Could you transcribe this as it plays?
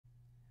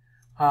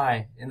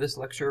Hi, in this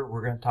lecture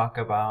we're going to talk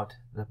about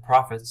the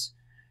prophets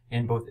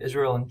in both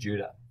Israel and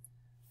Judah.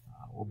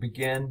 We'll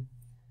begin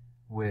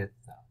with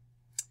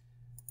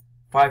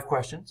 5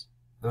 questions.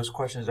 Those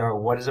questions are: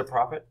 what is a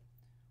prophet?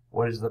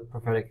 What is the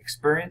prophetic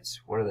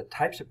experience? What are the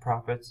types of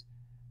prophets?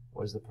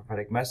 What is the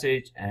prophetic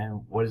message?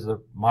 And what is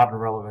the modern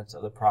relevance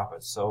of the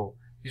prophets? So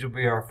these will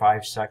be our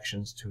 5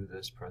 sections to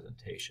this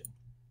presentation.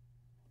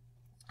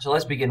 So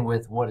let's begin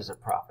with what is a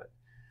prophet.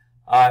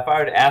 If I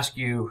were to ask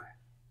you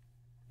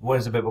what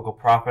is a biblical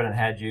prophet and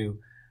had you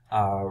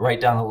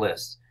write down a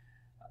list,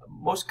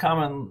 most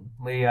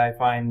commonly I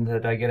find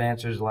that I get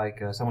answers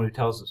like someone who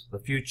tells us the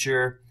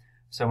future,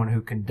 someone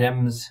who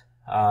condemns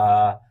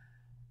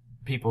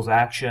people's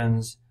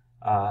actions,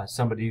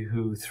 somebody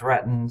who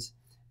threatens.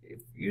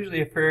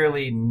 Usually a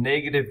fairly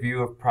negative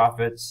view of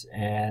prophets,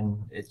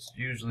 and it's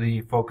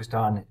usually focused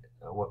on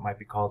what might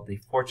be called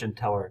the fortune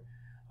teller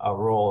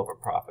role of a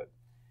prophet.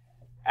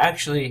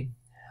 Actually,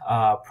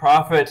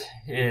 prophet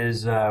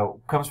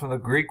comes from the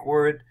Greek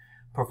word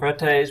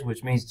prophetes,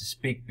 which means to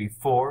speak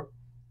before.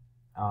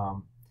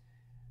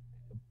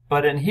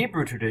 But in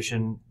Hebrew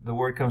tradition, the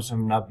word comes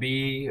from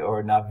nabi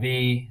or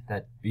navi.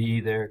 That B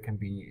there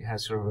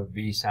has sort of a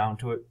V sound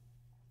to it,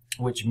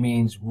 which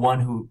means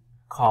one who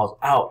calls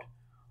out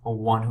or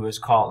one who is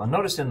called. And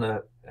notice in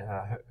the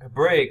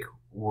Hebraic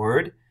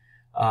word,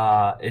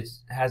 it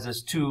has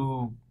these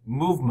 2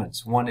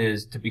 movements. One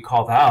is to be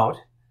called out,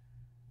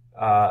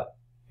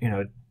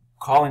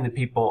 calling the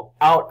people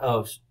out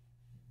of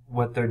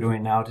what they're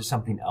doing now to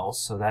something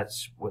else. So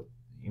that's what,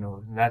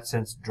 in that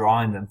sense,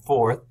 drawing them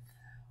forth.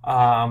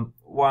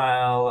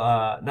 While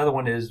another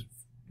one is,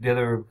 the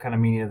other kind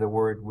of meaning of the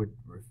word would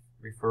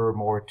refer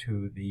more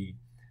to the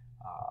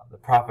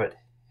prophet,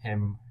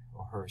 him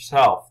or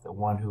herself, the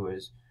one who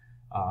is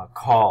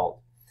called.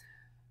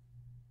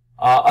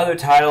 Other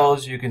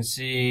titles you can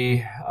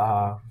see,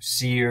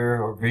 seer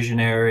or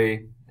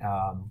visionary,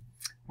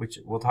 which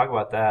we'll talk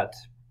about that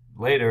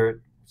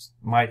later,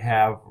 might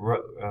have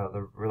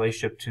the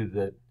relationship to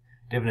the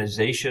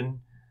divinization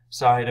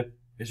side of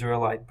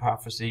Israelite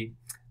prophecy.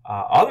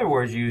 Other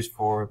words used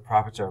for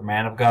prophets are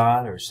man of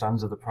God or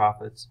sons of the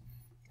prophets.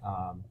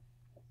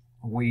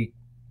 We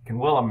can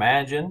well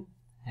imagine,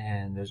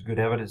 and there's good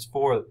evidence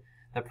for it,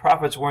 that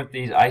prophets weren't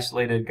these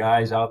isolated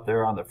guys out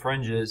there on the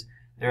fringes.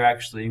 They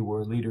actually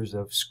were leaders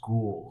of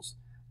schools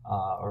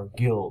or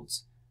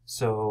guilds.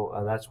 So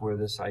that's where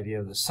this idea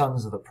of the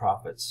sons of the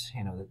prophets,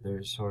 that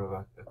there's sort of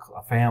a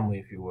family,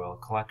 if you will, a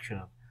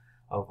collection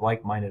of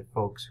like-minded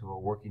folks who are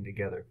working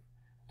together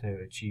to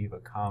achieve a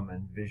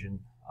common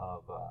vision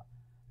of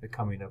the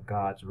coming of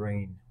God's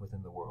reign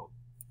within the world.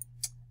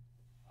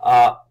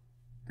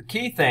 The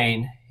key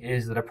thing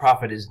is that a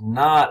prophet is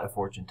not a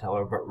fortune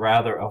teller, but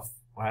rather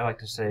what I like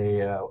to say,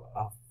 a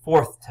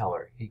forth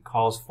teller. He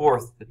calls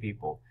forth the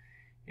people.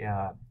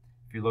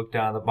 If you look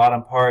down at the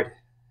bottom part,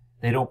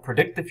 they don't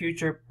predict the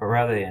future, but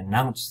rather they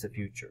announce the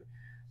future.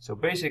 So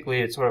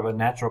basically, it's sort of a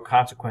natural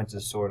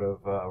consequences sort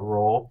of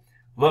role.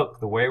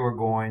 Look, the way we're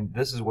going,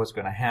 this is what's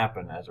going to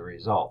happen as a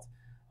result.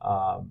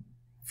 And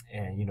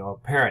a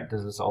parent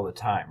does this all the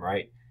time,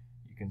 right?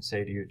 You can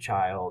say to your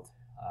child,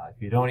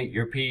 if you don't eat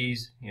your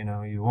peas,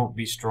 you won't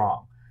be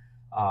strong.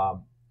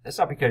 That's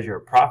not because you're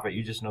a prophet.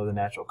 You just know the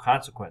natural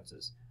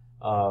consequences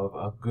of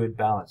a good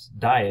balanced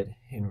diet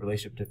in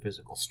relationship to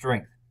physical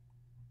strength.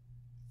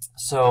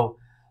 So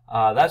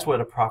that's what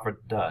a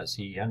prophet does.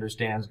 He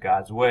understands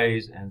God's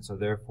ways, and so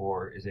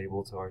therefore is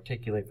able to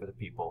articulate for the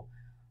people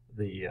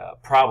the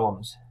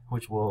problems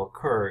which will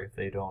occur if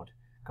they don't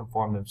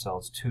conform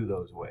themselves to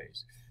those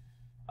ways.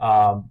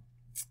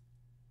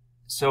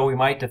 So we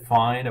might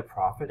define a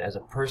prophet as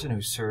a person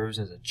who serves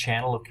as a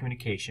channel of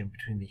communication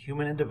between the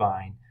human and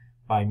divine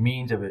by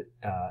means of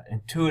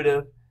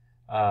intuitive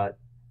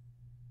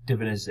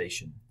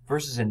divinization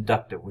versus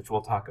inductive, which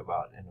we'll talk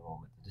about in a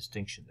moment, the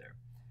distinction there.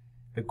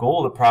 The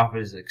goal of the prophet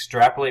is to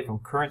extrapolate from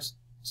current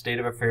state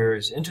of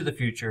affairs into the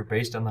future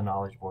based on the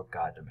knowledge of what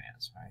God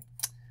demands. Right?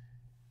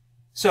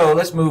 So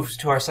let's move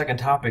to our second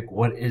topic.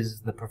 What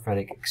is the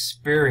prophetic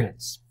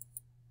experience?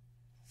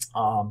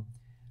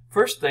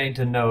 First thing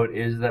to note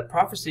is that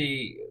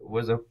prophecy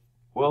was a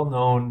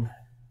well-known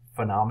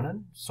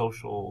phenomenon,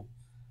 social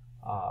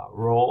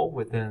role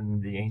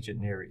within the ancient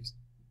Near East.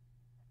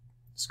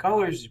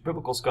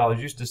 Biblical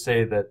scholars used to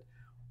say that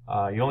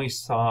you only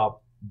saw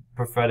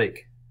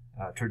prophetic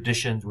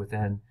traditions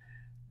within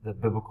the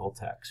biblical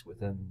text,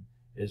 within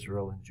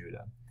Israel and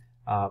Judah.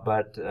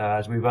 But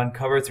as we've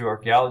uncovered through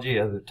archaeology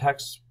and other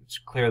texts, it's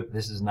clear that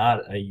this is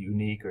not a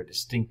unique or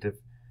distinctive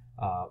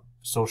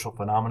social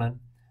phenomenon.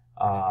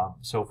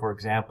 So, for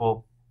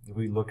example, if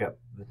we look at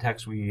the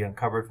text we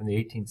uncovered from the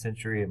 18th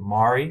century in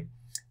Mari,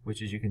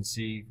 which, as you can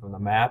see from the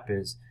map,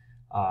 is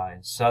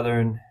in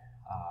southern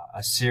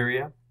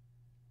Assyria,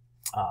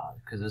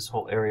 because this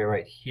whole area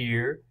right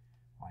here,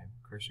 my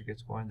cursor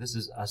gets going, this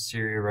is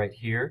Assyria right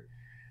here,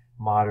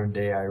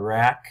 modern-day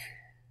Iraq,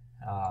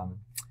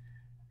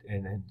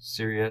 and then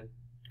Syria,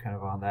 kind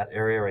of on that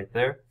area right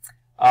there.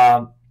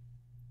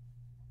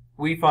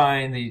 We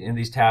find in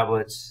these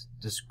tablets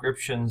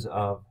descriptions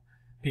of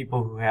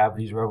people who have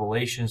these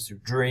revelations through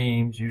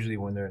dreams, usually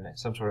when they're in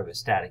some sort of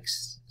ecstatic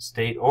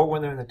state, or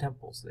when they're in the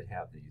temples, they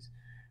have these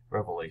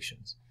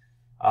revelations.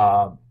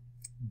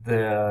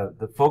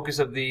 The focus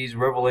of these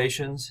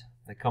revelations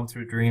that come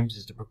through dreams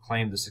is to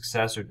proclaim the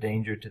success or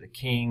danger to the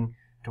king,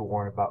 to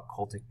warn about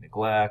cultic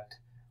neglect,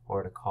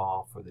 or to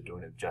call for the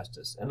doing of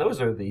justice. And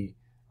those are the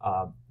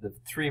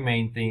three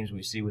main themes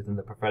we see within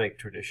the prophetic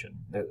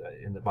tradition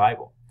in the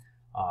Bible.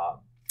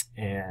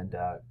 And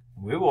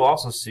we will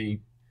also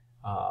see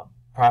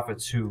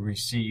prophets who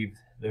receive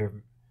their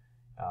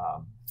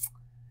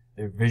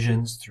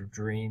visions through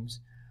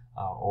dreams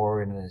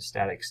or in an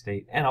ecstatic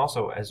state, and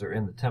also as they're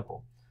in the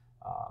temple.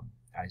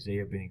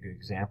 Isaiah being a good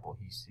example,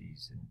 he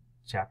sees in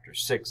chapter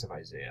 6 of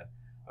Isaiah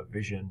a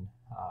vision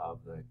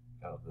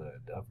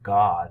of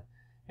God,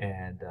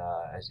 and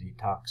as he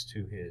talks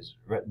to his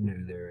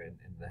retinue there in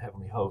the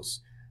heavenly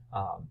hosts.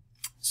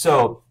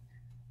 So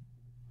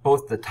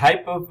both the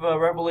type of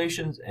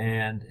revelations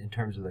and in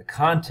terms of the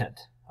content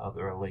of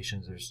the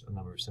revelations, there's a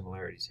number of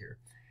similarities here.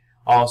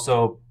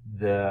 Also,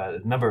 the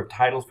number of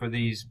titles for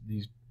these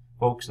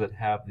folks that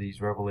have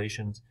these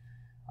revelations,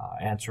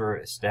 answerer,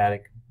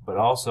 ecstatic, but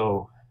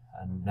also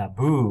a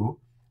Nabu,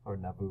 or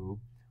Nabu,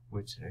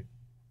 which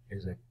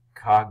is a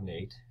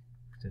cognate,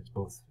 since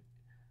both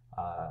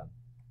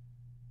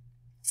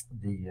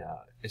the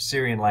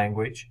Assyrian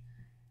language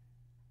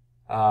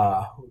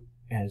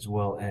as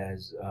well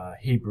as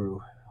Hebrew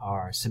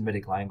are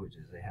Semitic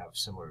languages. They have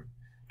similar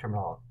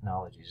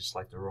terminology, just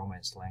like the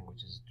Romance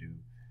languages do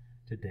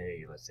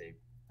today, let's say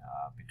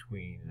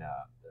between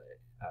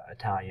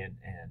Italian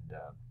and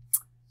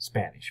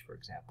Spanish, for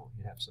example.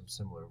 You'd have some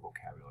similar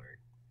vocabulary,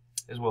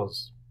 as well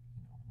as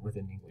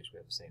within English we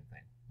have the same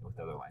thing with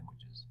other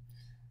languages.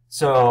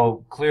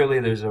 So clearly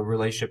there's a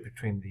relationship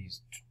between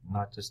these,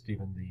 not just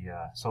even the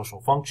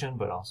social function,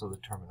 but also the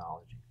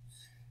terminology.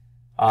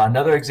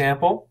 Another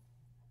example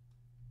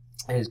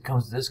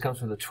this comes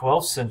from the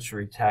 12th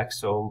century text,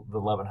 so the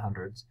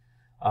 1100s,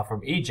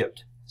 from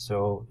Egypt.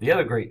 So the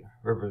other great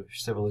river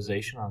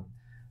civilization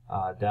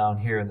down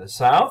here in the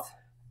south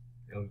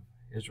of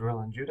Israel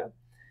and Judah.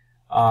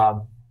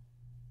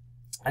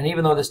 And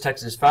even though this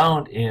text is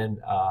found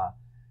in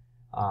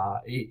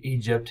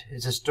Egypt,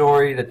 it's a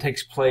story that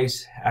takes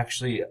place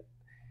actually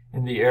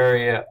in the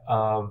area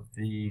of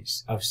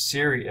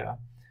Syria,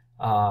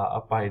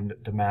 up by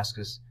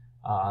Damascus,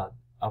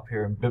 up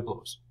here in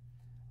Byblos.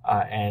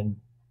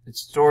 And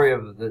it's a story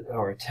of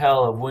a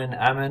tale of when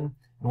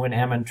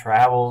Ammon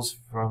travels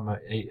from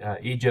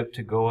Egypt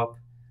to go up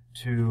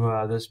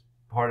to this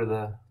part of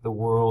the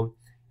world,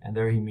 and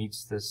there he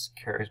meets this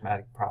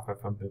charismatic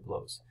prophet from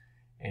Byblos.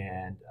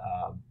 And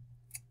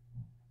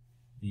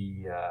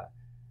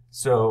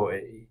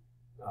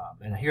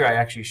and here I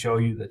actually show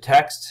you the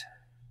text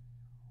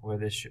where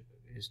this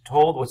is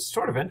told. What's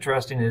sort of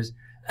interesting is,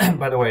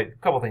 by the way, a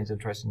couple things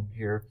interesting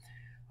here.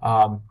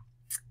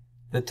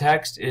 The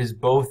text is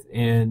both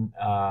in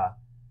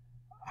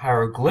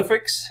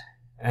hieroglyphics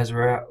as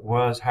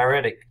well as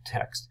hieratic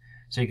text.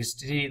 So you can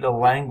see the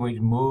language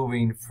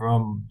moving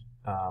from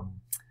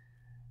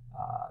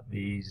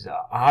these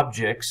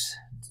objects,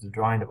 the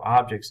drawing of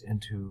objects,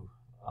 into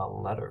a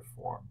letter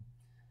form.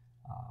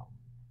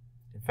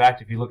 In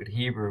fact, if you look at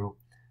Hebrew,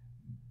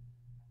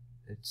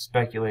 it's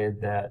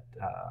speculated that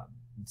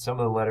some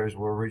of the letters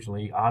were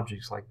originally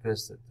objects like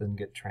this that then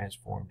get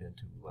transformed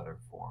into letter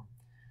form.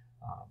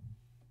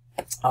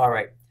 All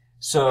right,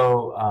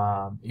 so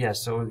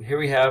so here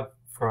we have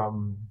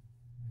from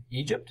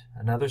Egypt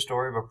another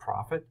story of a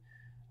prophet.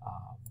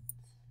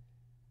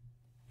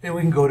 Then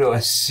we can go to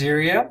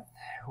Assyria,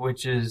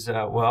 which is,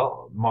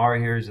 Mara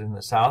here is in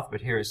the south,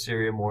 but here is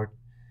Syria more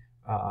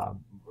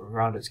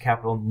around its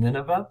capital,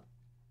 Nineveh.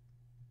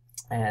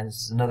 And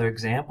this is another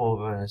example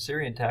of an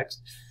Assyrian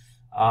text.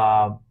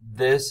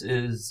 This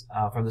is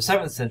from the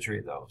 7th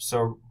century, though,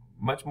 so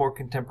much more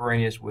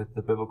contemporaneous with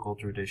the biblical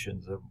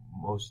traditions. Of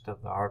most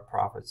of our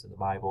prophets in the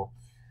Bible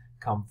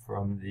come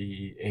from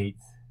the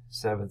 8th,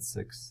 7th,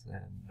 6th,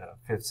 and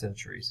 5th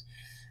centuries.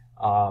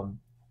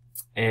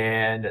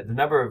 And the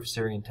number of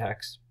Assyrian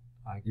texts,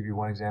 I'll give you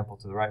one example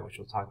to the right, which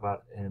we'll talk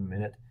about in a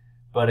minute.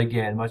 But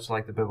again, much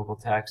like the biblical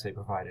text, they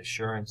provide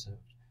assurance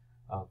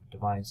of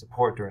divine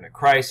support during a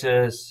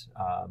crisis,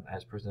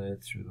 as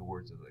presented through the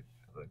words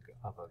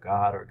of a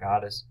god or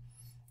goddess.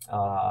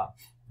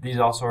 These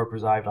also are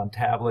preserved on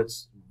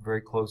tablets,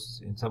 very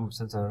close, in some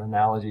sense, an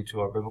analogy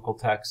to our biblical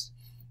text.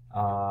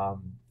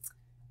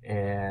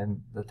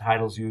 And the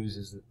titles used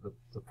is that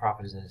the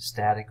prophet is an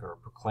ecstatic or a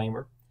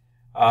proclaimer.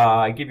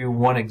 I give you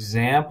one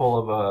example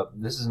of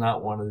this is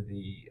not one of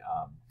the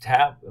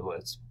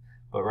tablets,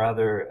 but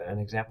rather an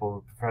example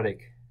of a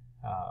prophetic,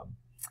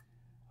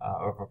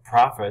 of a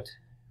prophet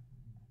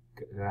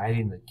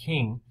guiding the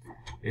king,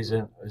 is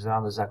on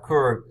the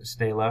Zakur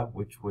stela,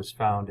 which was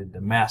found in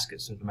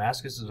Damascus. So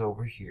Damascus is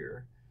over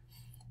here.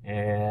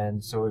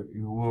 And so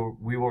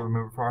we will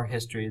remember from our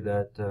history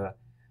that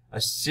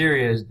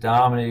Assyria is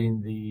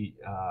dominating the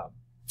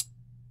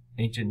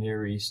ancient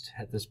Near East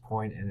at this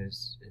point, and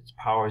its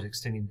power is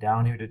extending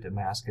down here to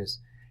Damascus.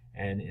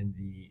 And in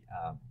the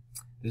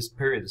this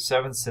period, the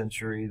 7th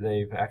century,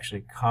 they've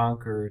actually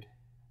conquered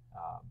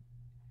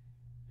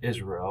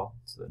Israel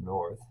to the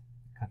north,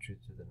 country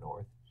to the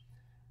north.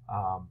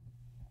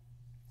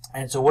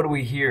 And so what do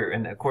we hear?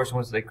 And of course,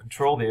 once they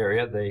control the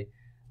area, they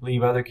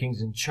leave other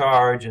kings in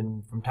charge,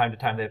 and from time to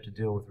time they have to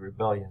deal with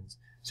rebellions.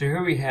 So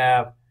here we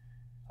have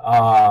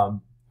a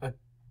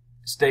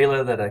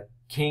stela that a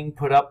king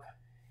put up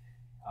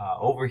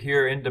over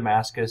here in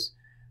Damascus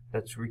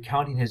that's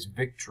recounting his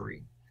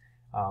victory.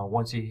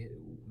 Once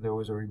there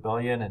was a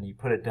rebellion and he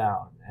put it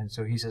down. And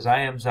so he says,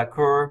 I am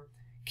Zakur,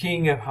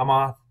 king of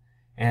Hamath,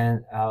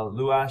 and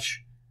Luash,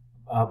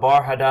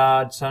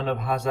 Bar-Hadad, son of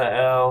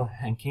Hazael,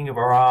 and king of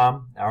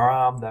Aram.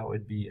 Aram, that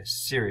would be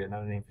Assyria,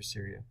 not a name for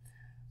Syria.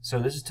 So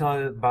this is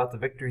telling about the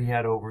victory he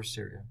had over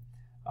Syria.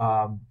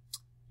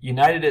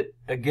 United it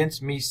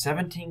against me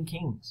 17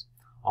 kings.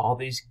 All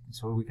these,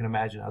 so we can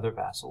imagine other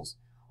vassals.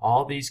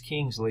 All these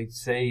kings laid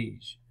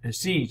siege to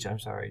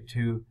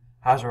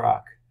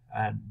Hazarak,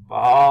 and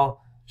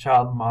Baal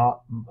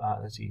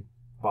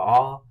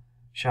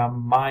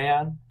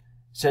Shamayan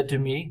said to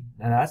me,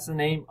 and that's the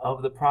name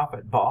of the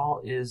prophet.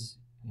 Baal is,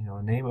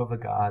 a name of a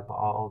god,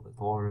 Baal, the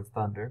Lord of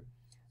thunder.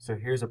 So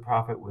here's a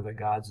prophet with a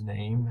god's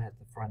name at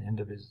the front end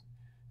of his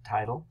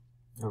title,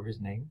 or his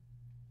name.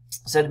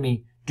 Said to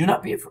me, do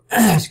not be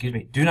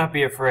afraid. Do not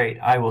be afraid.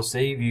 I will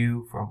save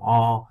you from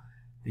all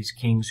these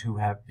kings who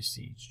have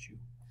besieged you.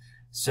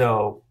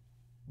 So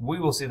we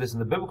will see this in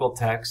the biblical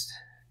text.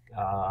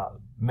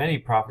 Many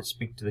prophets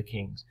speak to the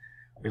kings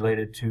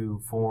related to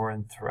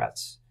foreign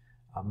threats,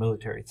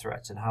 military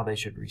threats, and how they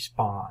should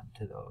respond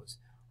to those.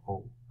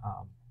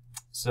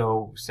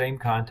 So same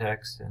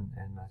context and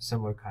a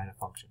similar kind of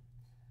function.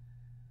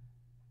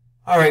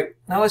 All right,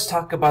 now let's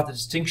talk about the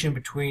distinction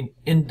between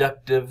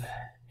inductive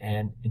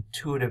and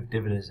intuitive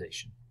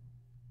divinization.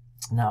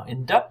 Now,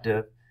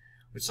 inductive,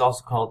 which is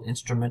also called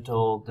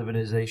instrumental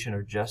divinization,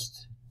 or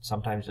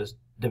sometimes just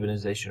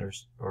divinization,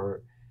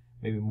 or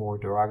maybe more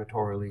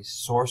derogatorily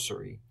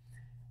sorcery.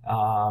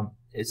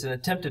 It's an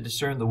attempt to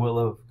discern the will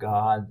of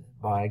God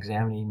by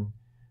examining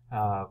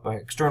by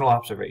external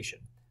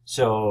observation.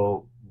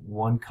 So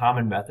one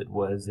common method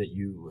was that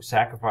you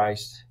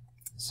sacrificed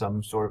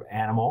some sort of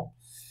animal,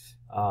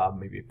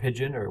 maybe a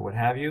pigeon or what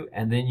have you,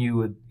 and then you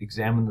would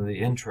examine the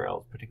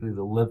entrails, particularly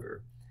the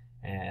liver,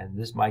 and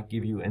this might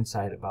give you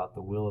insight about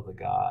the will of the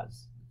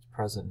gods that's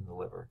present in the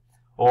liver.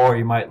 Or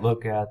you might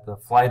look at the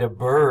flight of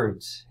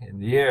birds in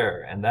the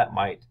air, and that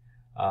might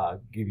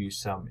give you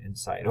some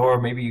insight.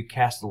 Or maybe you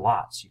cast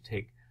lots. You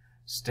take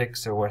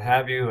sticks or what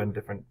have you, and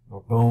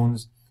or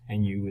bones,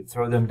 and you would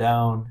throw them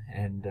down,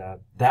 and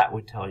that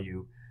would tell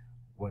you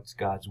what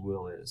God's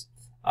will is.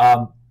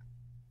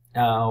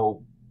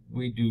 Now,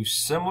 we do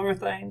similar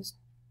things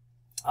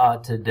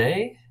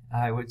today,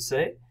 I would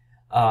say.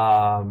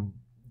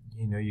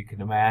 You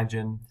can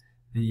imagine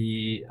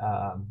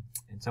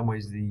in some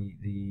ways the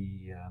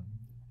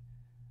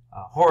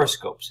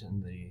horoscopes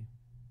in the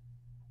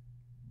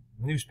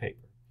newspaper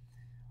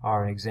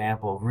are an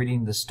example of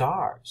reading the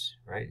stars,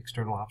 right?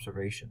 External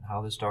observation,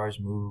 how the stars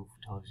move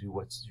tells you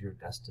what's your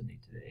destiny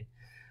today.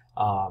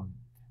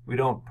 We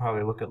don't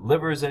probably look at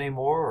livers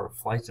anymore or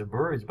flights of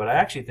birds, but I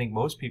actually think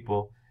most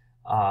people,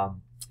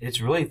 it's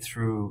really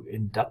through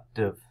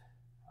inductive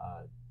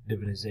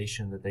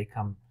divinization that they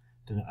come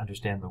to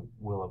understand the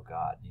will of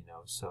God.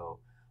 So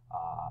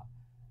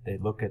they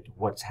look at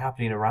what's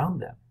happening around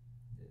them,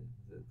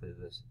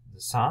 the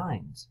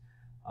signs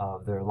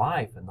of their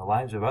life and the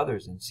lives of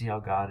others, and see how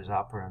God is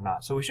operating or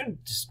not. So we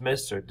shouldn't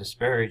dismiss or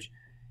disparage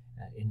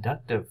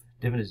inductive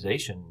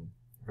divinization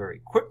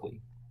very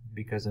quickly,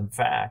 because in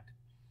fact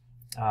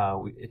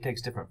it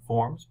takes different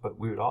forms, but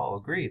we would all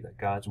agree that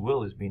God's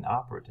will is being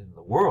operated in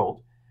the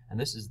world, and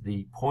this is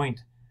the point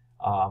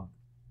of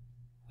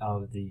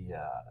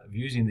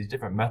using these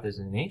different methods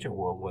in the ancient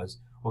world was,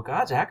 well,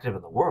 God's active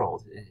in the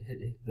world.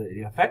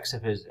 The effects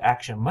of his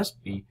action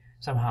must be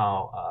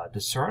somehow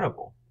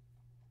discernible.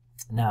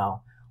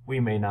 Now, we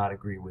may not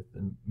agree with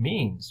the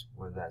means,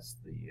 whether that's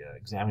the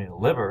examining the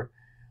liver,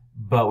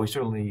 but we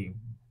certainly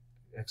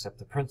accept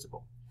the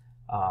principle.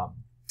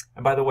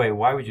 And by the way,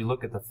 why would you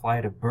look at the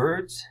flight of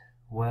birds?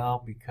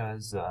 Well,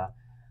 because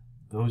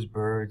those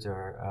birds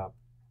are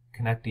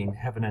connecting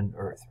heaven and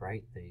earth,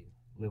 right? They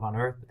live on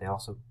earth, but they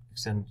also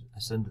ascend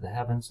to the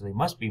heavens, so they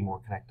must be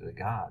more connected to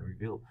God,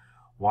 revealed.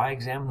 Why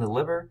examine the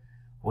liver?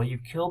 Well,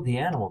 you've killed the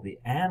animal. The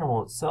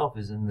animal itself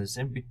is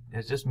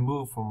has just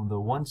moved from the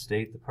one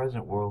state, the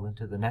present world,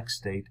 into the next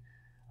state,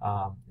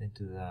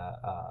 into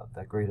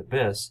that great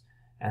abyss.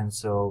 And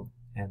the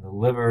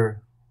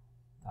liver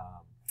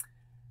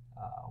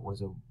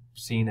was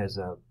seen as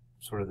a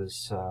sort of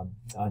this.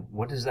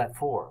 What is that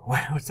for?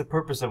 What's the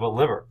purpose of a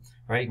liver?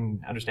 Right? You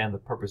can understand the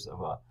purpose of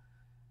a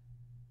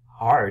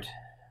heart,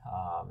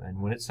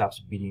 and when it stops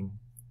beating,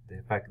 the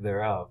effect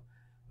thereof.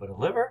 But a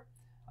liver.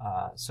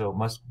 So it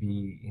must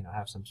be,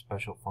 have some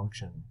special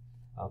function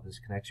of this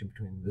connection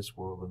between this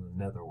world and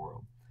the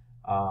netherworld.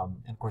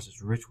 And of course,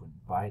 it's rich with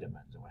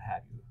vitamins and what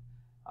have you.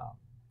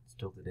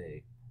 Still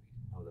today,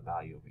 we know the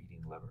value of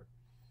eating liver.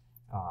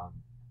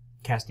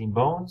 Casting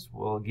bones,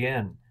 well,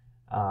 again,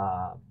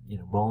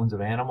 bones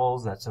of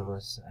animals, that's of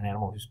an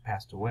animal who's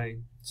passed away.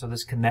 So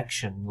this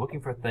connection,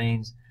 looking for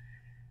things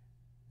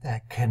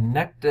that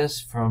connect us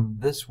from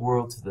this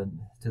world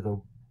to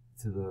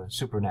the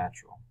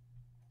supernatural.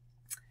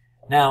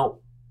 Now,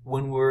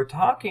 when we're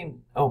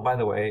talking, oh, by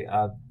the way,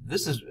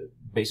 this is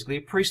basically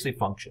a priestly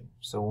function.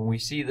 So when we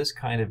see this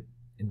kind of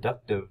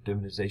inductive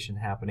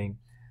divinization happening,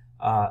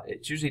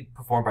 it's usually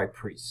performed by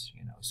priests.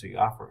 So you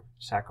offer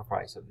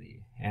sacrifice of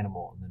the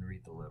animal and then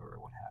read the liver or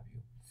what have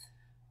you.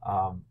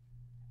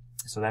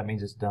 So that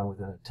means it's done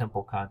within a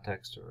temple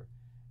context or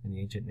in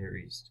the ancient Near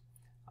East.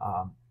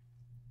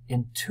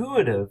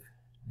 Intuitive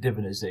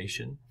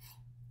divinization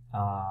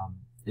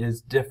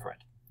is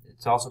different.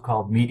 It's also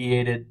called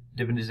mediated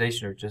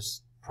divinization or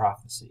just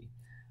prophecy.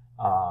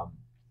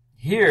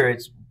 Here,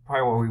 it's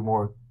probably what we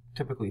more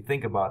typically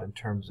think about in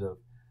terms of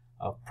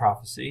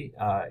prophecy.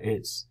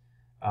 It's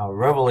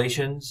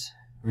revelations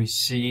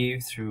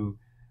received through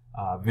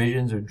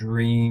visions or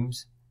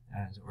dreams,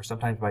 or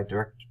sometimes by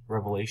direct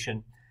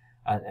revelation,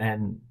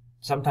 and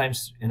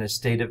sometimes in a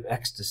state of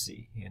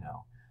ecstasy.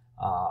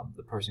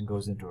 The person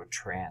goes into a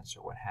trance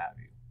or what have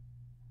you.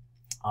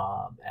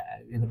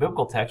 In the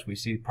biblical text, we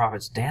see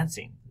prophets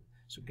dancing,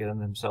 so getting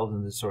themselves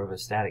in this sort of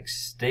ecstatic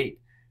state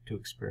to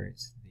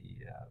experience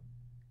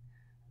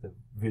the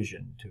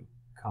vision, to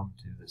come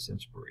to this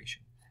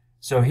inspiration.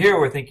 So here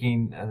we're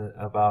thinking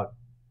about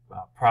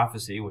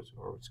prophecy, or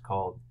what's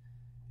called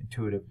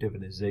intuitive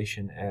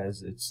divinization,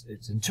 as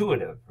it's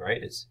intuitive,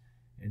 right? It's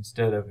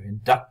instead of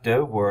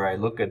inductive, where I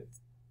look at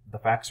the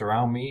facts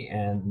around me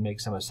and make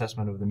some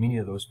assessment of the meaning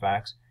of those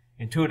facts.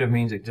 Intuitive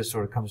means it just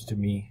sort of comes to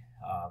me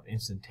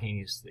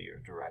instantaneously or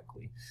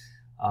directly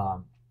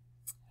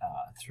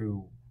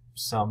through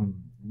some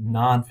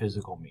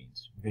non-physical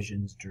means,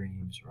 visions,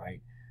 dreams,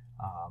 right?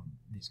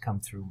 These come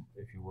through,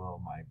 if you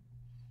will,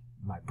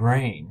 my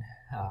brain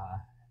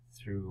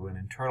through an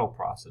internal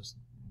process,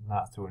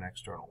 not through an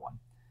external one.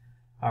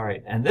 All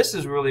right, and this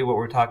is really what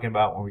we're talking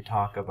about when we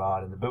talk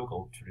about, in the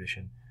biblical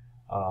tradition,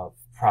 of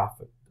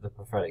the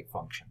prophetic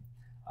function.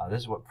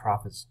 This is what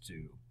prophets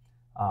do.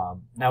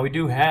 Now we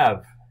do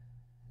have,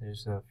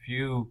 there's a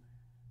few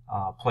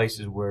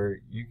places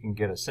where you can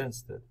get a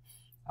sense that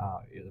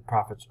the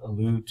prophets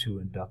allude to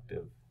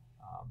inductive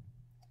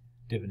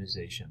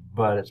divinization,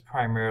 but it's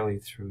primarily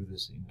through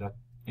this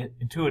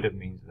intuitive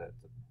means that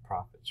the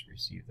prophets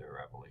receive their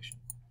revelation.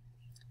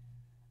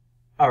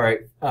 All right,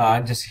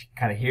 I'm just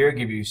kind of here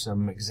give you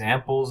some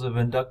examples of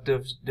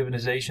inductive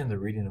divinization, the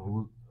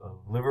reading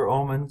of liver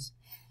omens.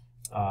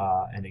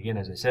 And again,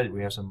 as I said,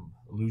 we have some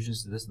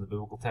allusions to this in the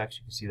biblical text.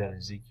 You can see that in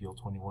Ezekiel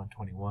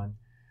 21:21.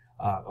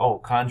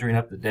 Conjuring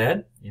up the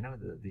dead.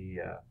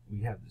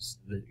 We have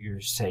your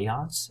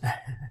seance.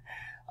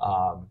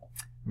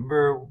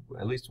 Remember,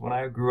 at least when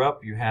I grew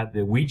up, you had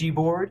the Ouija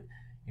board.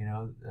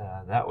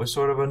 That was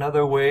sort of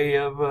another way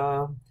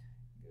of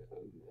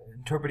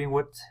interpreting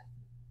what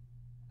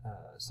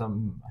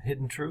some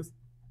hidden truth.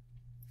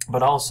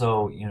 But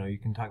also, you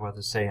can talk about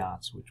the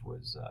seance, which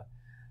was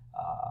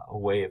a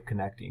way of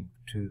connecting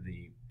to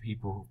the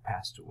people who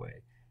passed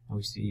away. And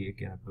we see,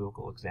 again, a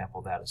biblical example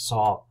of that as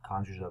Saul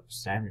conjures up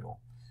Samuel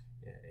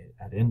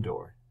at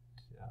Endor.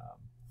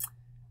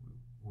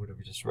 Would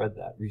have just read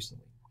that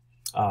recently.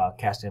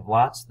 Casting of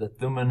lots, the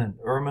Thummim and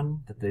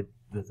Urim that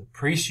the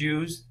priests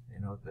use,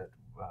 that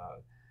are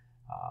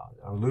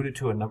alluded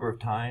to a number of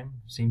times,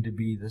 seem to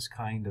be this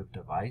kind of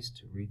device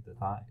to read the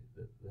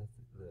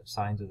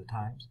signs of the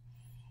times.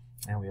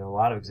 And we have a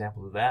lot of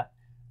examples of that.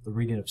 The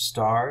reading of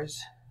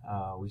stars,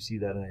 we see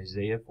that in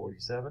Isaiah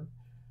 47.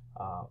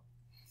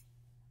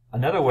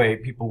 Another way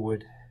people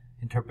would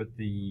interpret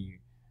the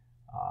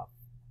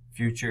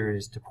future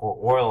is to pour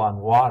oil on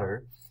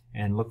water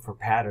and look for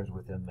patterns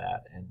within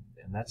that. And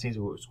that seems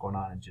to be what's going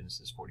on in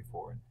Genesis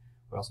 44. And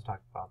we also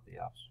talked about the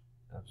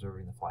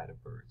observing the flight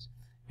of birds.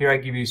 Here I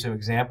give you some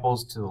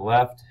examples to the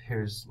left.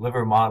 Here's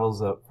liver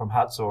models from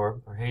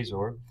Hatzor or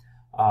Hazor.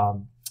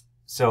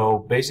 So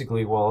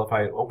basically, well, if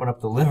I open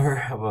up the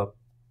liver of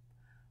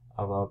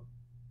a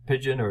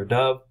pigeon or a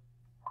dove,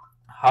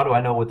 how do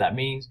I know what that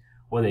means?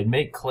 Well, they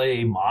make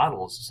clay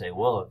models to say,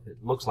 well, if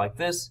it looks like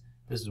this,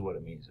 this is what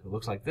it means. If it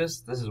looks like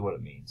this is what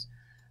it means.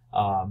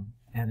 And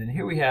then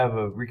here we have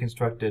a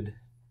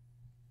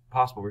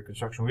possible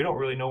reconstruction. We don't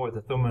really know what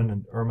the Thummim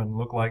and Urim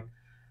look like,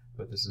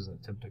 but this is an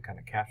attempt to kind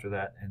of capture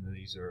that. And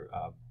these are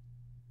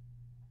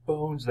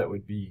bones that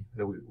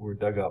were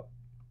dug up.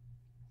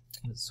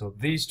 So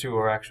these two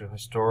are actually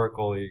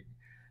historically,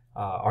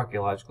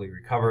 archaeologically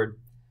recovered.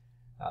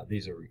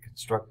 These are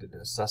reconstructed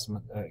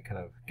assessment kind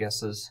of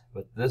guesses,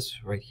 but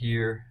this right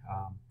here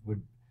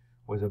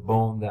was a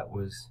bone that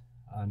was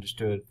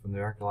understood from the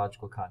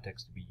archaeological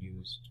context to be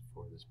used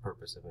for this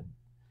purpose of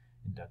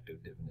inductive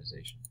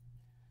divinization.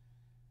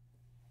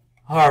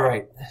 All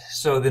right,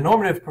 so the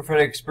normative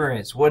prophetic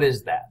experience, what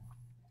is that?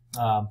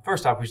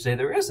 First off, we say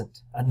there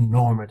isn't a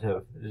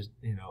normative,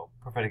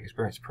 prophetic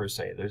experience per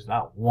se. There's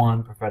not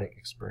one prophetic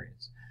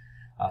experience.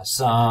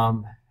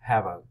 Some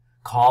have a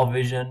call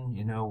vision,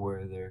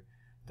 where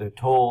they're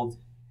told,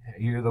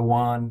 you're the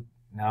one,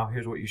 now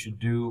here's what you should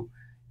do.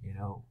 You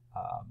know,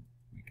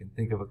 you can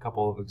think of a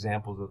couple of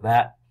examples of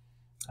that,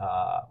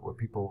 where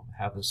people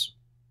have this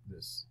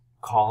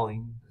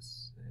calling,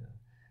 this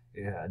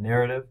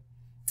narrative,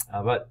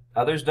 but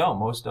others don't.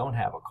 Most don't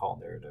have a call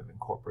narrative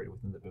incorporated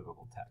within the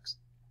biblical text.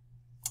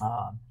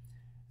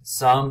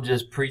 Some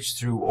just preach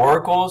through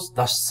oracles,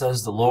 thus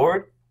says the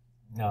Lord,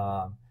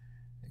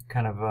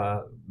 kind of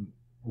a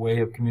way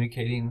of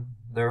communicating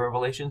their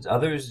revelations.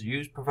 Others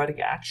use prophetic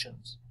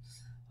actions.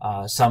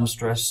 Some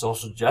stress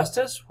social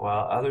justice,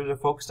 while others are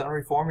focused on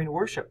reforming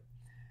worship.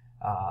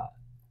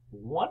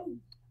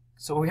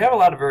 So we have a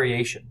lot of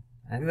variation.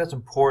 I think that's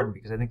important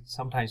because I think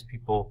sometimes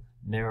people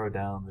narrow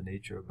down the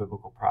nature of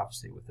biblical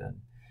prophecy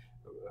within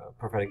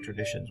prophetic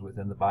traditions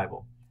within the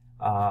Bible.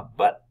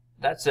 But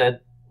that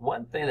said,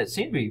 one thing that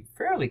seemed to be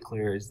fairly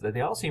clear is that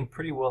they all seem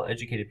pretty well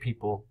educated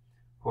people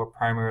who are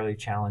primarily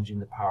challenging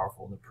the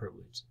powerful and the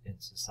privileged in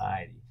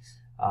society.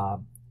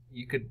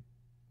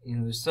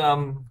 There's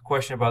some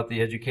question about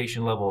the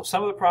education level of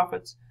some of the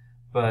prophets,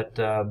 but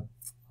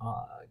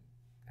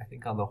I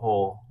think on the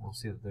whole, we'll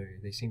see that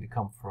they seem to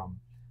come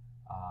from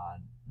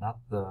not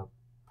the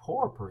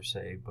poor per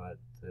se, but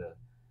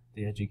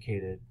the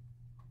educated,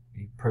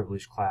 the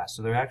privileged class.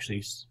 So they're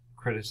actually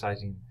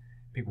criticizing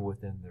people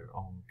within their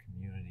own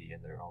community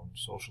and their own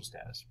social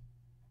status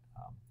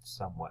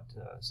somewhat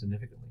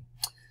significantly.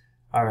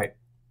 All right,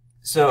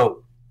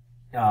 so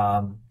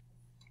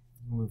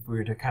if we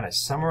were to kind of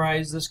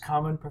summarize this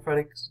common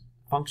prophetic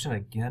function,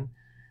 again,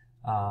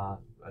 a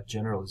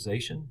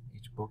generalization.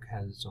 Each book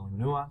has its own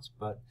nuance,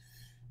 but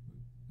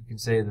we can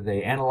say that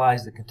they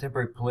analyze the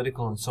contemporary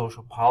political and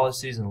social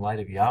policies in light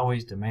of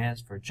Yahweh's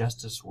demands for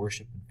justice,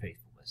 worship, and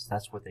faithfulness.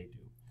 That's what they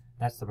do.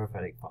 That's the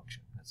prophetic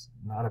function. That's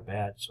not a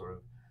bad sort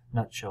of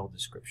nutshell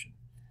description.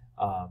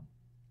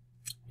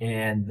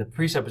 And the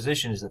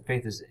presupposition is that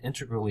faith is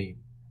integrally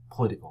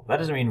political. That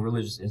doesn't mean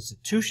religious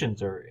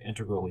institutions are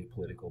integrally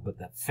political, but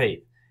that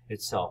faith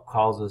itself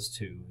calls us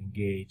to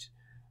engage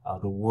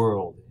the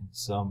world in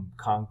some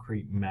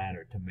concrete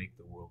manner to make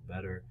the world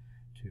better,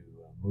 to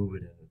move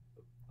it in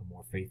a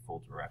more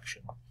faithful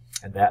direction.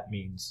 And that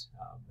means,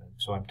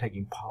 so I'm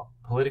taking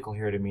political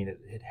here to mean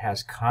it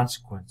has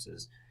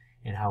consequences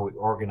in how we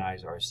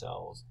organize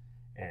ourselves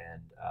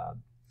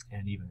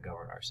and even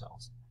govern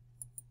ourselves.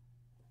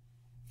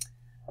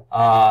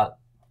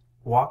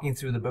 Walking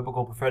through the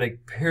biblical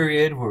prophetic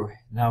period,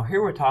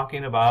 we're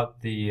talking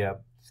about the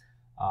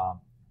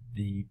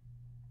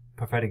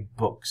prophetic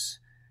books,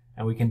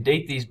 and we can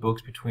date these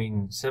books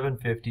between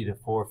 750 to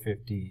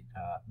 450.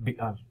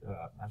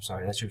 I'm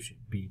sorry, that should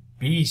be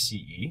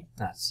BCE,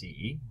 not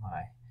CE.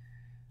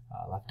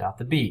 I left out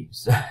the B.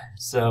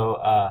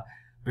 So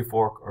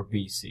before or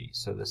BC.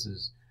 So this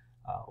is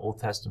Old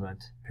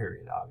Testament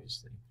period,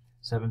 obviously,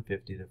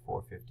 750 to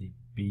 450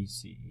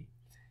 BCE.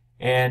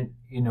 And,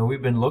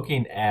 we've been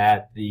looking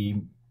at the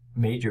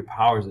major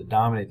powers that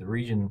dominate the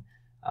region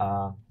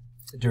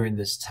during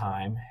this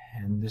time,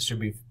 and this should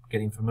be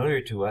getting familiar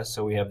to us.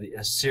 So we have the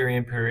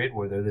Assyrian period,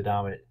 where they're the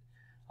dominant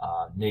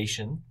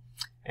nation,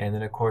 and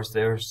then, of course,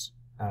 there's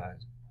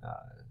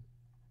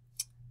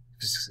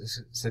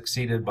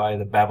succeeded by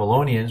the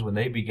Babylonians when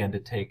they began to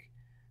take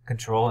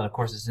control. And, of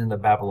course, it's in the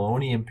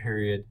Babylonian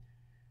period.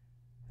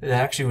 It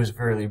actually was a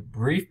fairly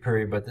brief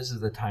period, but this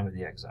is the time of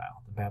the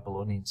exile. The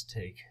Babylonians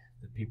take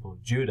the people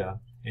of Judah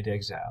into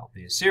exile.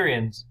 The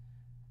Assyrians,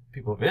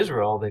 people of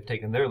Israel, they've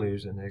taken their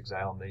leaders into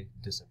exile and they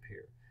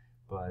disappear.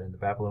 But in the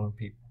Babylonian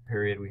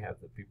period, we have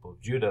the people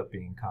of Judah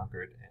being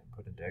conquered and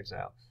put into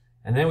exile.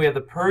 And then we have the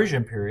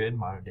Persian period,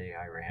 modern-day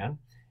Iran,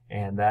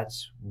 and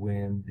that's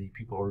when the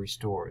people are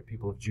restored.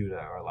 People of Judah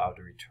are allowed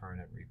to return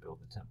and rebuild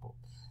the temple.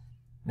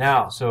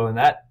 Now, so in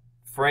that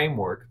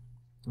framework,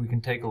 we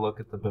can take a look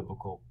at the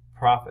biblical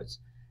prophets.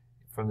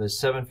 From the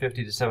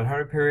 750 to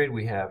 700 period,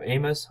 we have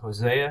Amos,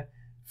 Hosea,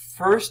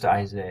 First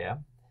Isaiah,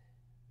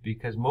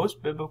 because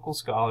most biblical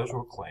scholars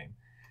will claim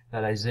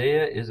that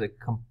Isaiah is a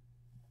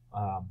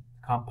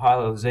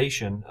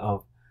compilation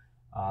of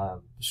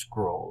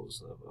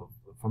scrolls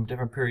from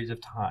different periods of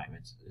time.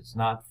 It's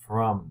not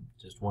from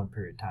just one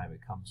period of time.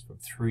 It comes from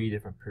 3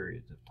 different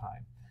periods of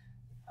time.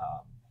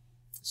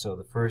 So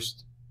the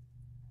first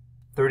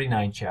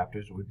 39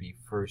 chapters would be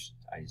First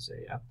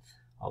Isaiah,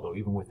 although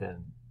even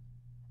within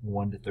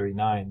 1 to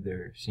 39,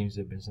 there seems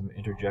to have been some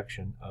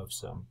interjection of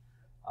some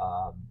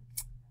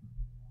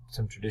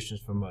traditions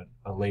from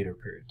a later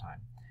period of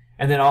time.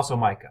 And then also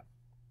Micah.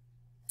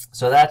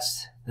 So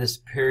that's this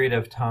period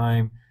of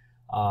time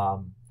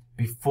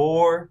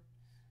before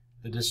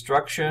the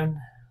destruction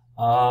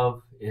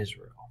of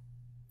Israel.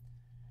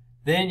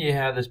 Then you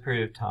have this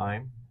period of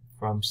time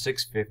from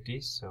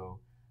 650,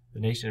 so the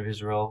nation of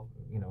Israel,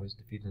 is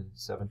defeated in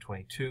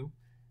 722.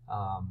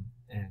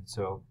 And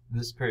so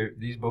this period,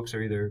 these books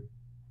are either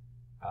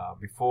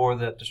before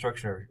that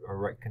destruction or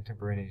right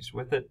contemporaneous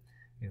with it.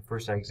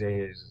 First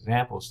Isaiah is an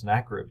example.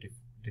 Sennacherib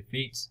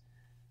defeats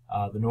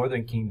the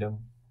northern kingdom,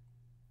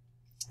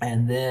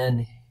 and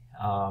then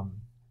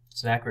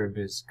Sennacherib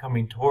is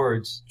coming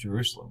towards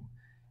Jerusalem.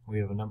 We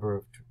have a number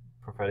of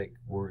prophetic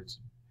words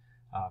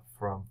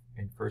from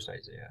in First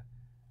Isaiah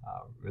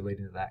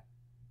relating to that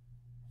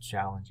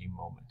challenging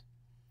moment.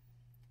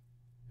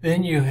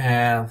 Then you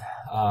have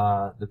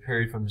the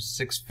period from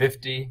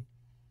 650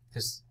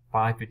 to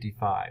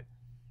 555.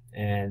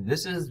 And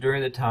this is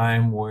during the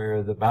time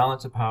where the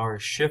balance of power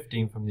is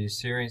shifting from the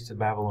Assyrians to the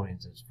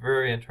Babylonians. It's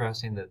very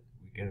interesting that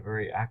we get a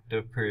very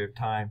active period of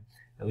time,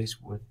 at least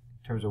in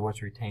terms of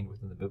what's retained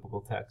within the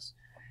biblical text.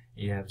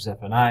 You have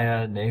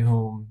Zephaniah,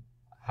 Nahum,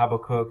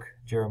 Habakkuk,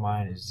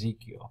 Jeremiah, and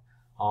Ezekiel,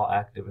 all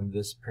active in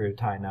this period of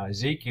time. Now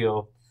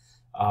Ezekiel,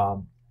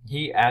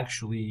 he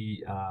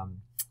actually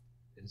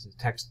is a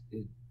text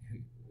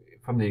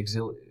from the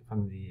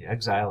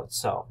exile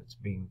itself. It's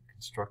being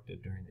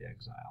constructed during the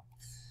exile.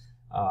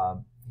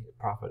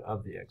 Prophet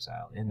of the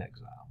exile, in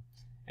exile.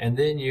 And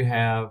then you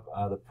have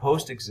the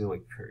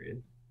post-exilic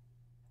period,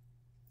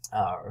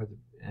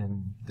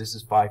 and this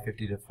is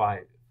 550 to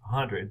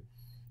 500.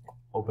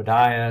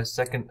 Obadiah,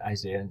 2nd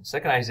Isaiah. And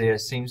 2nd Isaiah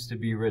seems to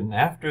be written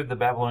after the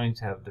Babylonians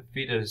have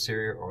defeated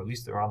Assyria, or at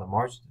least they're on the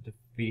march to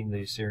defeating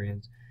the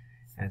Assyrians.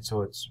 And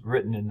so it's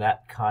written in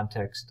that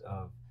context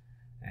of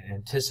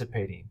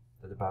anticipating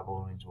that the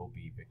Babylonians will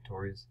be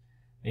victorious.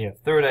 You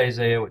have 3rd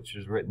Isaiah, which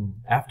was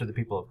written after the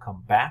people have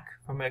come back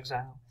from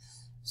exile.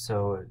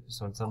 So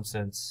in some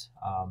sense,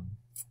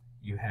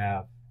 you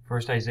have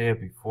 1st Isaiah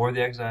before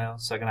the exile,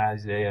 2nd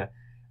Isaiah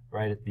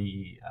right at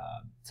the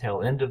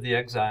tail end of the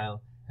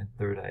exile, and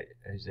 3rd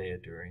Isaiah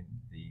during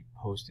the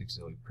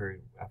post-exilic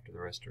period after the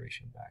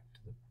restoration back to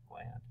the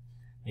land.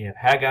 You have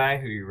Haggai,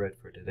 who you read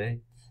for today,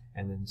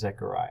 and then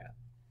Zechariah.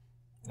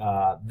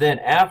 Then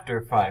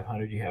after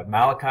 500, you have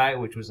Malachi,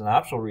 which was an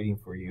optional reading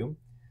for you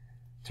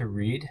to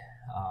read.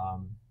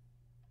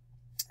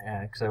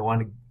 Because I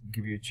want to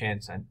give you a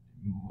chance.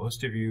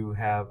 Most of you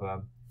have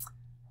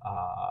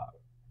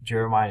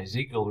Jeremiah and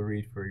Ezekiel to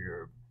read for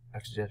your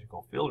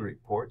exegetical field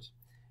reports,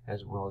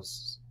 as well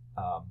as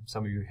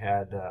some of you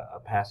had a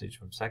passage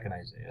from 2nd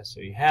Isaiah. So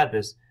you had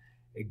this,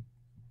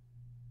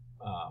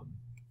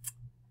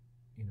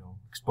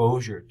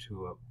 exposure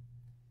to a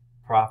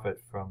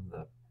prophet from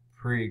the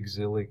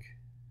pre-exilic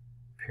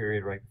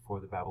period right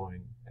before the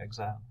Babylonian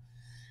exile,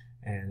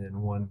 and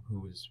then one who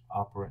was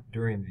operant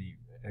during the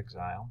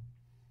exile,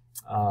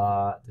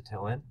 the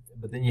tail end.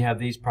 But then you have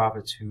these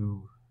prophets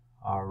who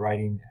are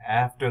writing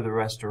after the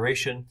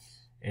restoration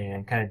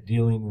and kind of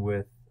dealing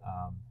with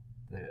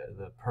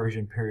the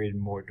Persian period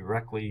more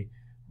directly,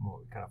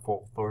 more kind of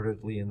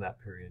full-throatedly in that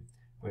period.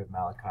 We have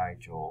Malachi,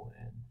 Joel,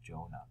 and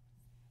Jonah.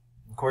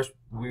 Of course,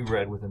 we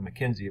read within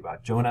Mackenzie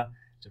about Jonah.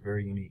 It's a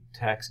very unique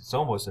text. It's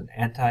almost an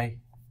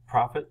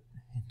anti-prophet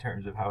in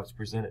terms of how it's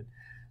presented.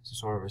 It's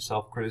sort of a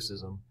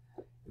self-criticism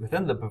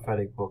within the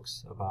prophetic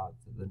books about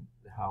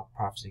how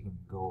prophecy can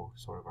go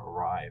sort of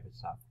awry if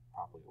it's not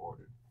properly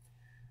ordered.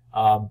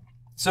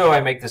 So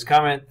I make this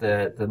comment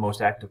that the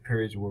most active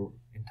periods were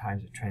in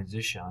times of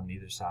transition on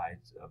either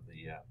sides of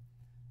the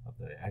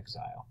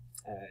exile.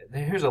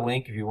 Here's a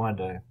link if you wanted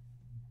to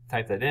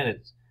type that in.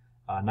 It's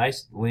a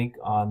nice link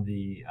on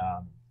the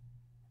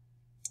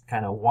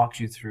kind of walks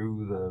you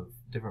through the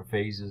different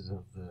phases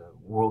of the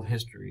world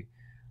history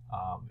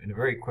in a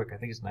very quick, I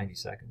think it's 90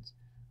 seconds,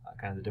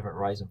 kind of the different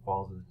rise and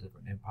falls of the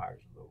different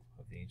empires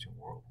of the ancient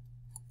world.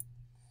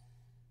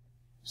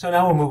 So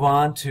now we'll move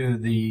on to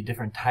the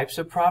different types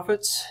of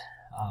prophets.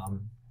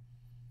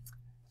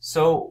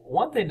 So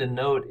one thing to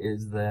note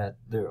is that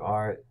there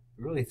are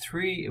really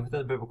three, within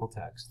the biblical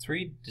text,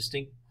 three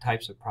distinct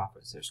types of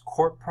prophets. There's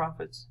court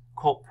prophets,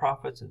 cult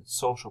prophets, and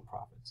social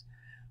prophets.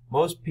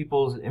 Most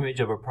people's image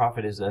of a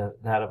prophet is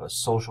that of a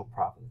social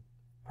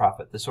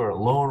prophet, the sort of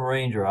lone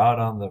ranger out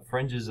on the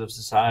fringes of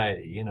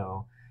society,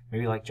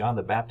 maybe like John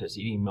the Baptist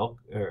eating milk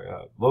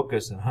or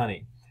locusts and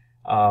honey.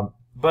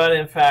 But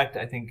in fact,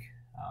 I think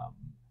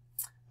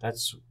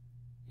that's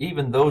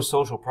even those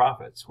social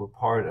prophets were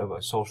part of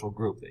a social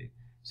group. They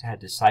had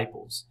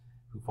disciples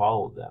who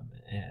followed them,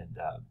 and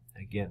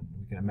again,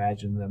 we can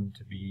imagine them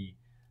to be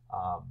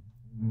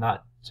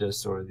not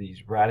just sort of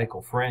these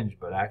radical fringe,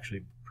 but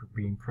actually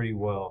being pretty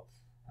well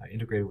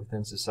integrated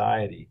within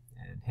society,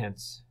 and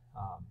hence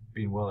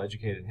being well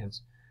educated,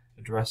 hence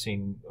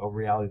addressing a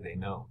reality they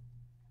know.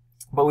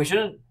 But we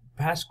shouldn't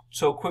pass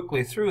so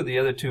quickly through the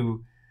other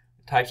two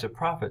types of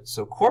prophets.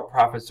 So court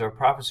prophets are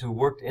prophets who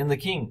worked in the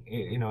king,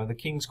 the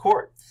king's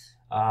court,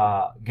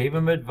 gave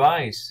him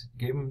advice,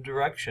 gave him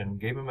direction,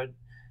 gave him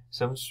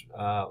some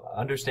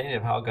understanding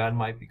of how God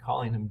might be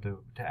calling him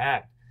to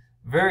act.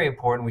 Very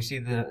important. We see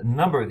the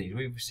number of these.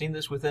 We've seen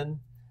this within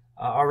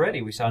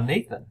already. We saw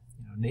Nathan.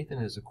 Nathan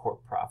is a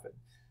court prophet.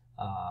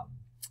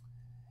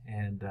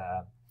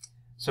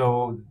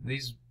 So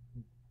these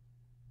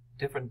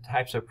different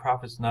types of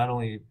prophets not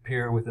only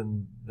appear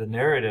within the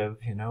narrative,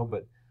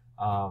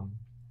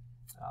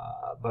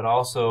 but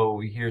also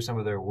we hear some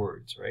of their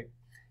words, right?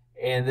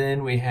 And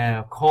then we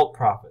have cult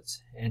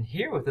prophets. And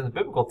here within the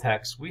biblical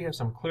text, we have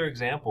some clear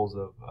examples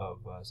of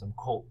some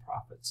cult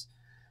prophets.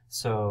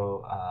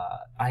 So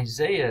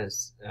Isaiah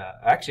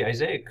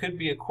could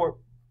be a court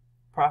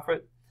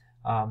prophet.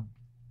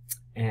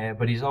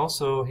 but he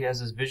has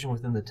this vision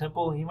within the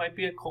temple. He might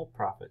be a cult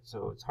prophet,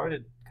 so it's hard to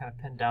kind of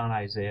pin down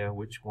Isaiah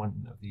which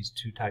one of these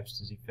two types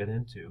does he fit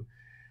into.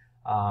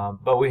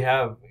 But we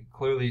have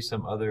clearly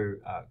some other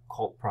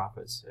cult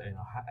prophets.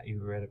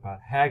 You read about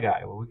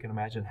Haggai. Well, we can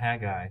imagine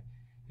Haggai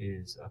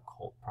is a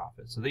cult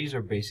prophet. So these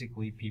are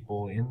basically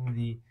people in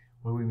the,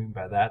 what do we mean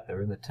by that?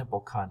 They're in the temple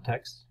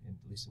context,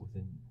 at least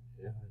within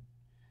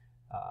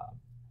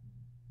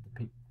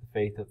the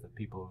faith of the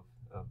people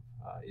of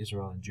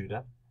Israel and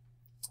Judah.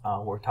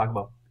 We're talking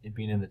about it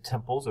being in the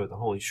temples or the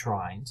holy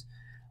shrines.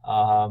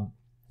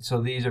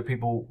 So these are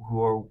people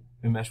who are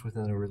enmeshed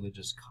within a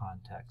religious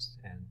context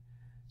and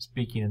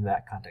speaking in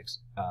that context.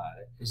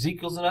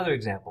 Ezekiel's another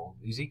example.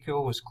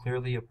 Ezekiel was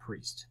clearly a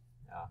priest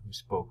who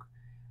spoke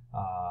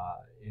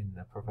in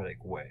the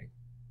prophetic way.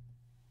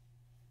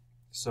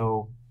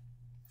 So,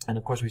 and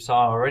of course we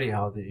saw already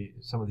how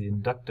some of the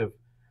inductive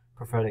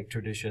prophetic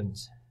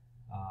traditions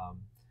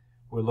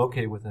were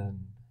located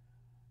within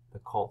the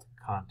cult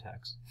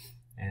context.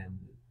 And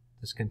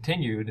this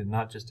continued, and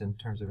not just in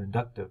terms of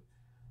inductive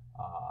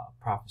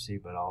prophecy,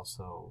 but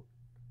also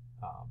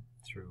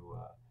through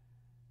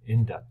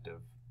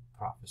inductive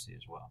prophecy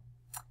as well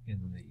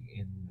in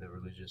the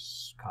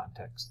religious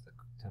context, the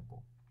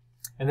temple.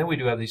 And then we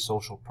do have these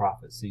social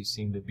prophets. These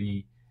seem to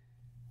be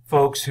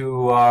folks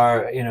who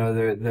are,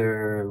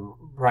 they're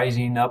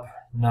rising up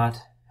not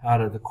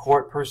out of the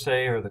court per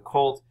se or the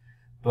cult,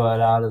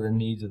 but out of the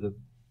needs of the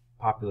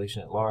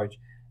population at large.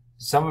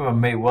 Some of them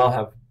may well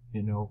have,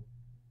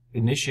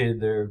 initiated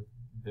their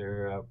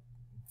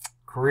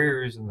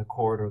careers in the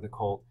court or the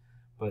cult,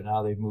 but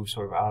now they've moved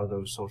sort of out of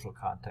those social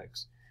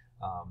contexts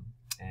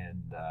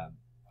and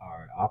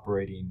are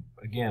operating.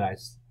 Again, I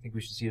think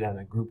we should see that in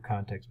a group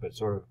context, but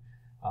sort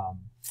of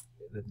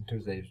in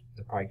terms of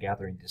they're probably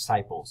gathering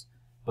disciples,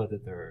 but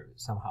that they're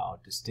somehow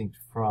distinct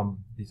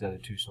from these other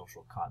two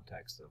social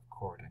contexts of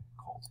court and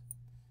cult.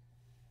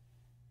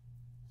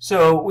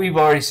 So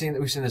we've seen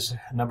this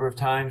a number of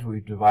times.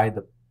 We divide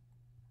the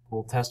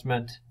Old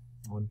Testament.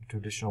 One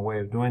traditional way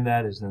of doing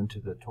that is into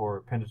the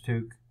Torah,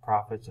 Pentateuch,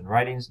 prophets, and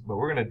writings. But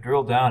we're going to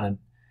drill down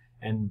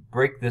and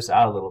break this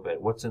out a little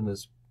bit. What's in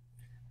this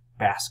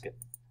basket?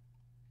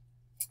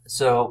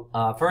 So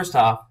first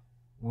off,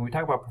 when we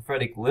talk about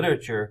prophetic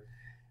literature,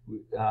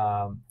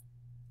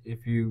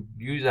 if you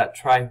use that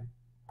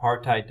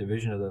tripartite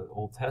division of the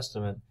Old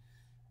Testament,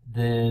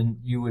 then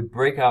you would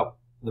break out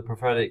the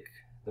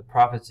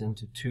prophets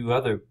into two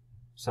other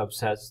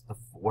subsets,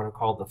 what are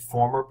called the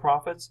former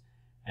prophets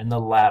and the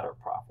latter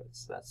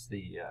prophets. That's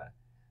the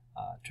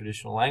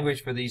traditional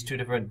language for these two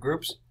different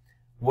groups.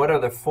 What are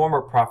the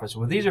former prophets?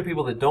 Well, these are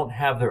people that don't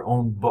have their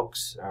own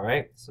books, all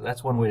right? So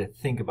that's one way to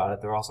think about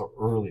it. They're also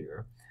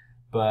earlier.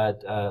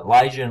 But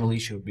Elijah and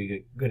Elisha would be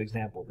a good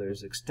example.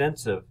 There's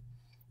extensive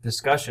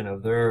discussion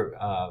of their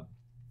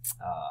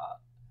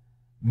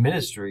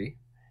ministry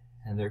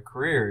and their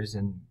careers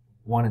in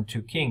 1 and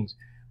 2 Kings,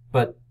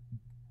 but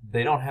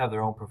they don't have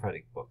their own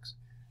prophetic books.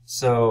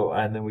 So,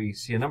 and then we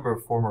see a number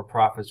of former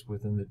prophets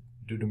within the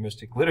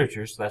Deuteromistic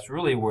literature, so that's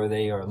really where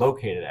they are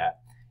located at,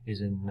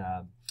 is in,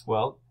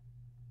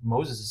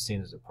 Moses is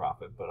seen as a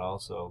prophet, but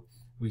also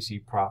we see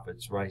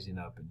prophets rising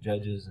up in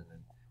Judges and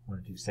then 1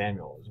 and 2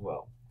 Samuel as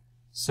well.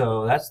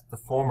 So that's the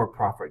former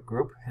prophet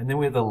group. And then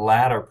we have the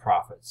latter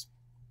prophets.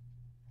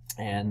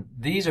 And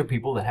these are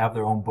people that have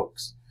their own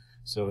books.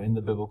 So in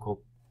the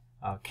biblical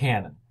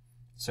canon.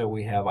 So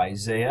we have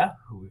Isaiah,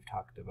 who we've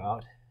talked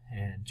about,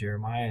 and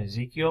Jeremiah and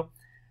Ezekiel.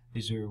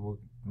 These are, we'll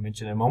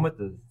mention in a moment,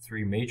 the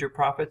 3 major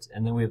prophets.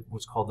 And then we have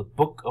what's called the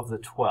Book of the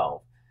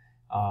 12.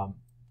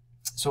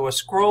 So a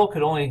scroll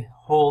could only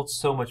hold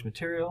so much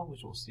material,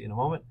 which we'll see in a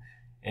moment.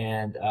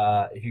 And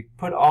if you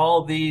put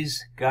all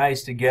these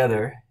guys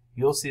together,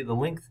 you'll see the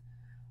length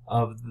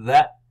of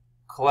that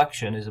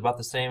collection is about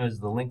the same as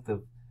the length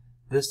of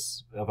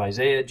this of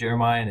Isaiah,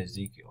 Jeremiah, and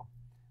Ezekiel.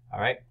 All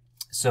right.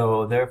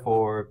 So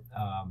therefore,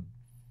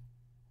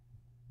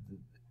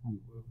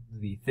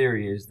 the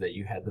theory is that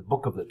you had the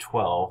Book of the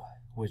 12,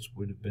 which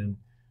would have been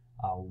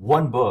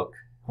one book,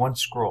 one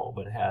scroll,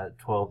 but it had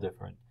 12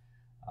 different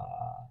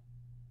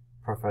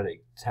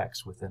prophetic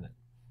texts within it.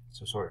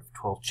 So sort of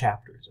 12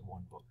 chapters in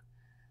one book.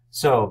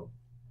 So,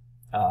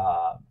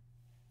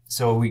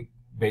 we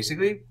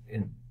basically,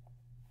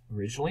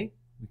 originally,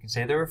 we can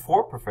say there were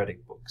 4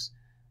 prophetic books,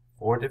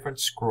 4 different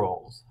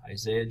scrolls: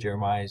 Isaiah,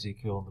 Jeremiah,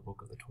 Ezekiel, and the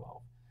Book of the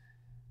 12.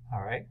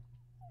 All right.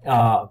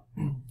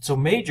 So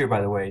major,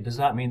 by the way, does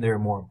not mean they're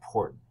more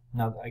important.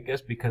 Now, I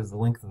guess because of the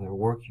length of their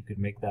work, you could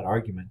make that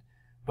argument,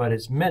 but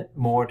it's meant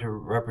more to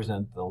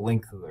represent the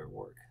length of their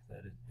work,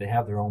 that they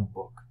have their own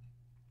book,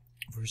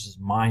 versus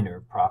minor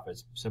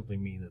prophets simply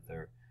mean that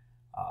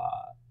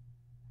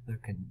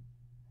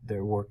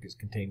their work is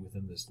contained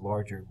within this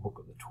larger Book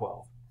of the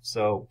 12.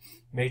 So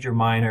major,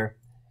 minor,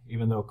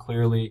 even though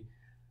clearly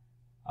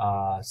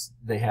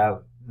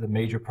the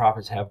major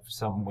prophets have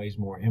some ways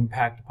more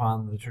impact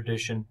upon the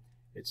tradition,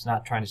 it's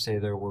not trying to say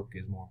their work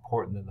is more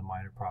important than the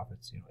minor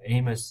prophets.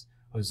 Amos,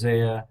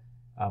 Hosea,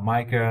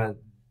 Micah,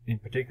 in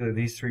particular,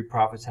 these 3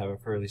 prophets have a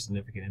fairly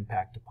significant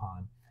impact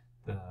upon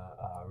the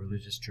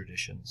religious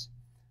traditions.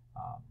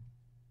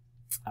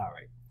 All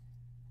right.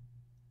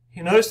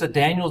 You notice that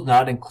Daniel's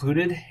not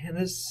included in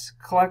this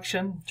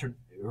collection.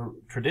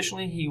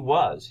 Traditionally, he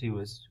was. He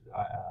was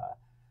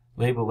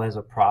labeled as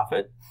a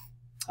prophet.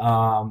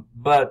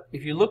 But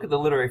if you look at the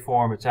literary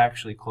form, it's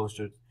actually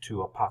closer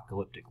to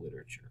apocalyptic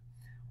literature,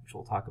 which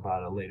we'll talk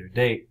about at a later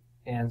date.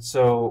 And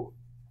so,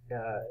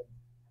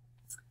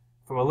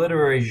 from a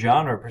literary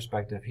genre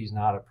perspective, he's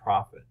not a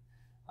prophet,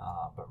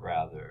 but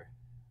rather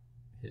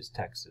his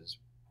text is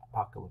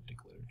apocalyptic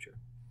literature.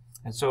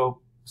 And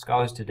so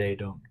scholars today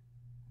don't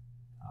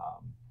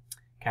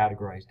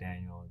categorize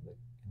Daniel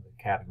in the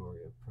category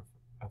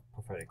of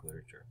prophetic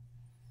literature.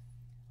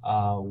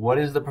 What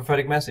is the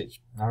prophetic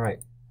message? All right.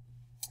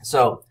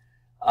 So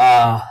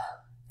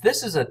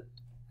this is a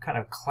kind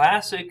of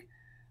classic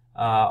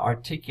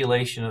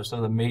articulation of some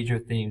of the major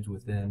themes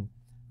within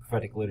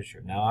prophetic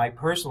literature. Now, I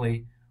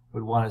personally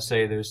would want to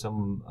say there's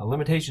some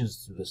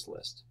limitations to this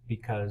list,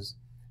 because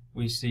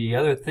we see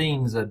other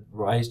themes that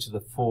rise to the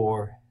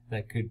fore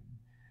that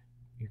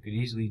you could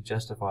easily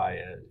justify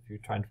if you're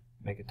trying to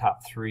make a top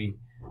 3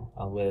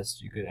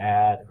 list. You could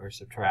add or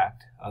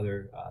subtract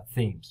other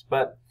themes,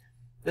 but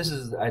this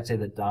is, I'd say,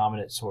 the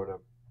dominant sort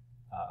of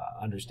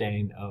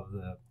understanding of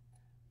the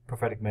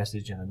prophetic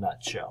message in a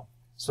nutshell.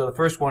 So the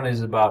first one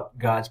is about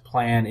God's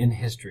plan in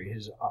history,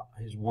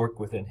 his work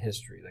within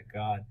history. That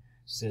God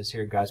says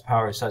here, God's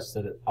power is such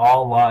that it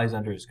all lies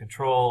under his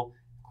control,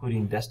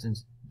 including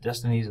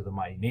destinies of the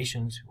mighty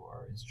nations who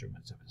are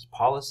instruments of his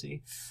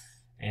policy,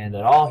 and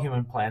that all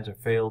human plans are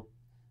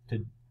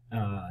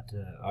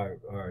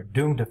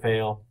doomed to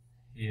fail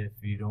if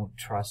you don't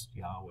trust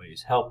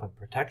Yahweh's help and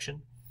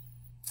protection.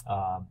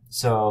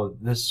 So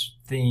this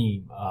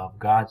theme of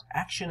God's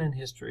action in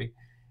history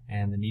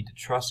and the need to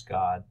trust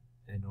God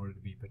in order to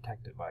be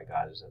protected by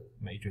God is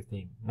a major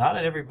theme. Not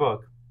in every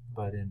book,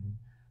 but in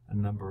a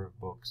number of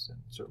books,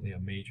 and certainly a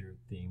major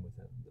theme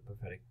within the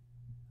prophetic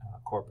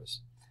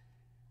corpus.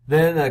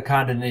 Then the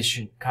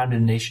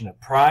condemnation of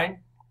pride.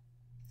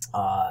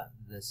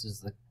 This is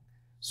the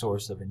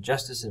source of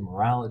injustice,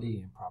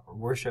 immorality, improper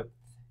worship,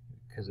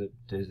 because it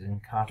is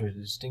in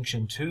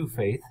contradistinction to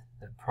faith,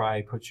 that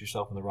pride puts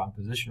yourself in the wrong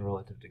position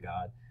relative to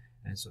God,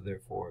 and so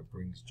therefore it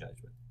brings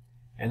judgment.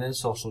 And then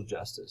social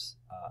justice,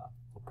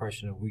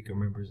 oppression of weaker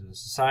members of the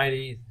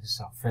society. This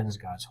offends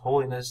God's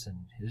holiness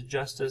and his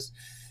justice,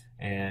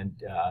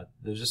 and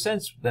there's a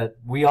sense that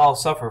we all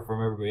suffer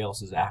from everybody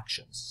else's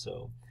actions.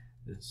 So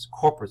this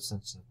corporate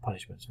sense of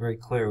punishment is very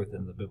clear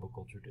within the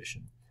biblical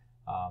tradition,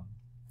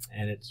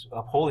 and it's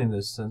upholding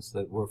this sense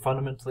that we're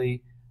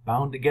fundamentally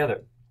bound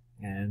together,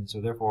 and so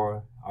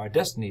therefore our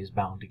destiny is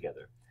bound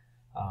together.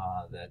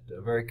 That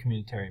a very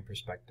communitarian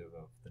perspective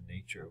of the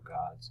nature of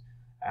God's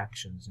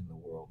actions in the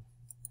world.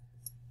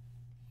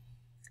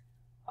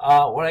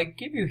 What I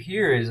give you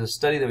here is a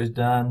study that was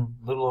done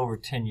a little over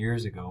 10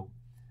 years ago.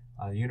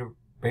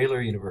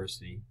 Baylor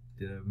University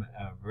did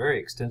a very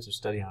extensive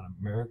study on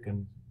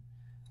American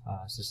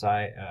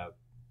society,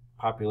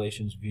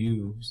 population's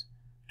views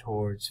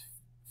towards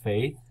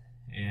faith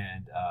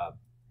and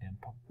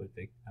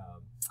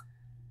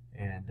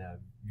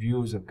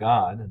views of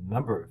God, a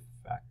number of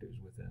factors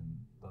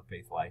within the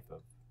faith life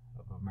of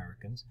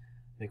Americans.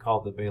 They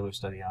called the Baylor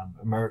study on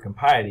American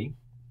piety.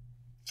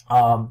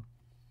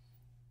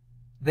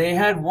 They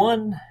had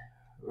one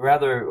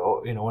rather,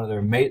 one of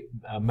their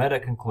meta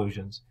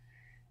conclusions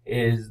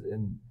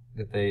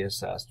that they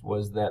assessed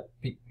was that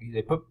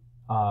they put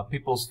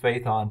people's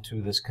faith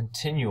onto this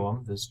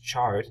continuum, this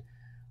chart,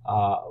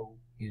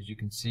 as you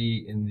can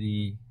see in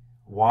the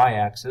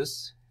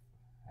y-axis.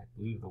 I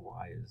believe the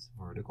y is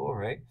vertical,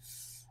 right?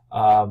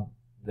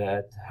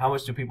 That how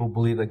much do people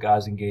believe that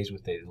God's engaged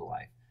with daily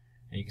life?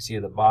 And you can see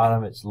at the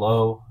bottom it's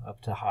low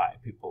up to high.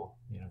 People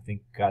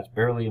think God's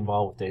barely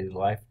involved with daily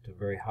life, to a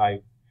very high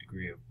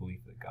degree of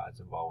belief that God's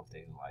involved with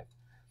daily life.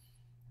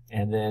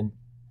 And then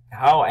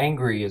how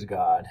angry is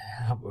God,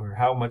 or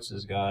how much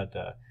does God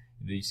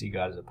do you see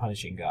God as a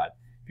punishing God?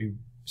 If you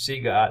see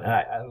God, and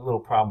I have a little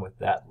problem with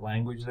that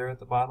language there at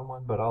the bottom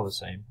one, but all the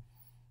same,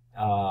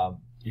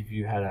 if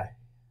you had a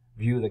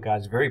view that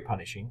God's very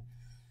punishing,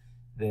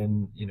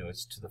 then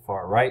it's to the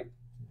far right,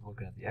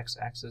 looking at the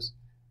x-axis.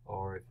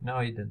 Or if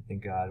no, you didn't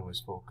think God was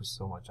focused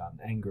so much on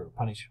anger or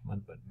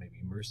punishment, but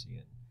maybe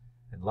mercy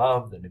and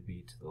love, then it'd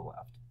be to the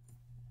left.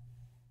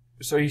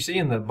 So you see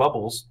in the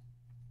bubbles,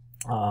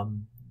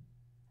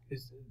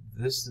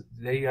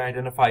 they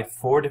identified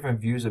 4 different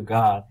views of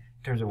God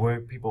in terms of where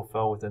people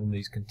fell within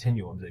these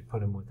continuums. They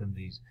put them within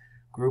these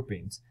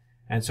groupings.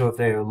 And so if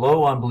they are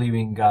low on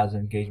believing God's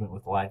engagement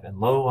with life and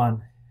low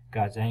on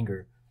God's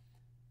anger,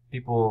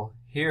 people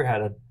here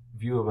had a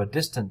view of a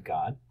distant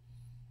God.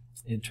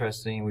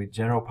 Interesting, with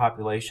general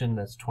population,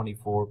 that's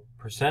 24%.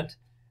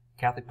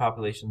 Catholic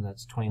population,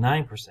 that's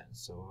 29%.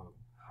 So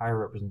higher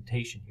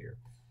representation here.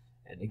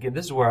 And again,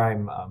 this is where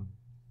I'm,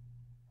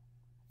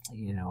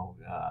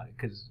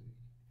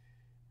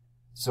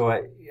 so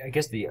I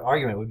guess the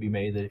argument would be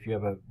made that if you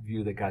have a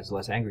view that God's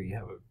less angry,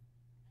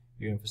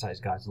 you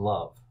emphasize God's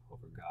love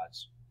over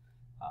God's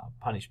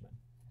punishment.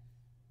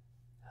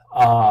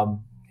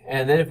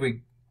 And then if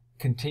we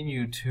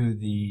continue to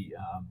the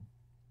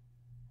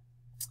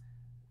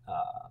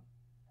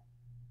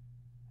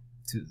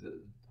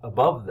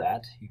above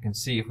that, you can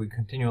see if we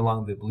continue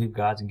along the believe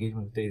God's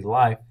engagement with daily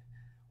life,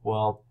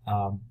 well,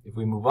 if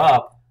we move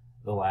up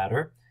the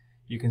ladder,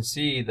 you can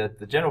see that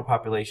the general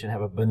population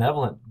have a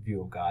benevolent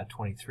view of God,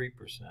 23%.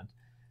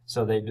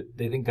 So they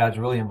think God's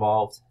really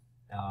involved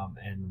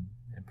and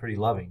pretty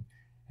loving,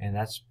 and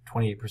that's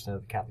 28%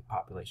 of the Catholic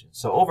population.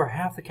 So over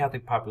half the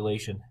Catholic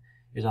population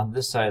is on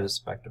this side of the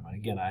spectrum. And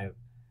again, I have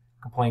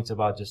complaints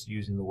about just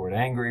using the word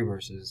angry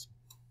versus,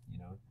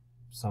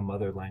 some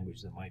other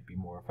language that might be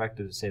more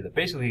effective to say that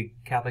basically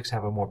Catholics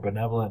have a more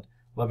benevolent,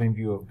 loving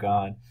view of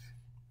God,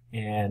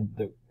 and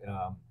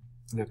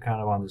they're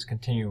kind of on this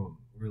continuum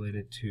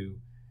related to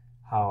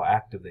how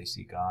active they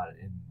see God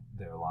in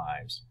their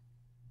lives.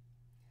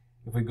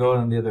 If we go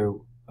on the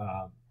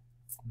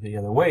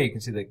other way, you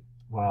can see that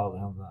while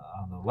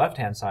on the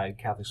left-hand side,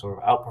 Catholics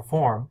sort of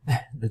outperform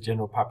the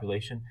general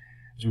population.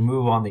 As we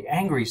move on the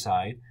angry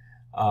side,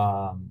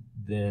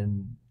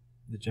 then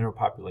the general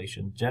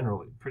population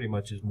generally pretty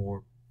much is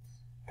more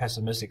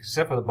pessimistic,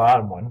 except for the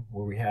bottom one,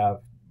 where we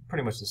have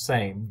pretty much the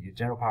same. The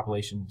general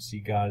population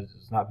see God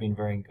as not being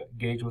very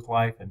engaged with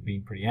life and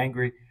being pretty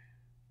angry.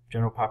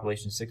 General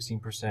population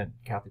 16%,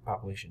 Catholic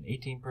population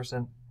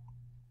 18%.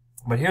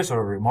 But here's sort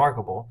of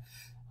remarkable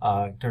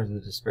in terms of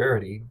the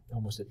disparity,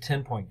 almost a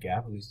 10-point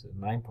gap, at least a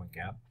 9-point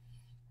gap.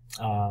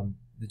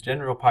 The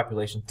general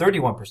population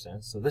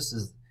 31%. So this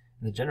is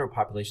in the general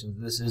population.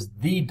 This is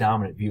the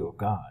dominant view of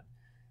God,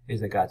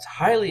 is that God's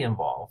highly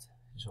involved.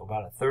 So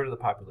about a third of the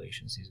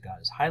population sees God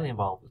as highly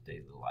involved with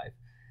daily life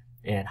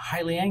and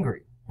highly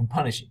angry and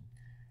punishing.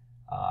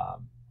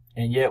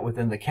 And yet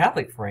within the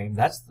Catholic frame,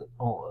 that's the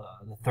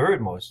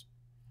third most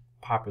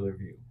popular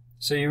view.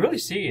 So you really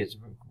see, it's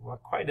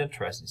quite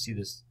interesting to see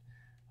this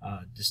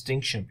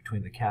distinction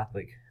between the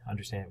Catholic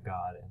understanding of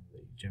God and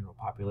the general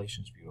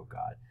population's view of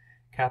God.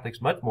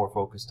 Catholics much more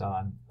focused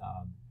on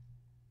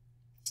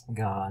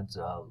God's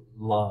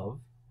love,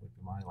 would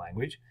be my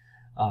language,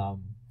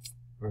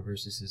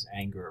 versus his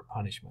anger or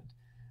punishment.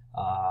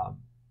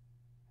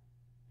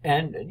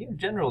 And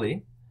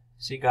generally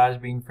see God as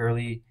being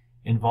fairly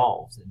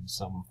involved in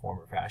some form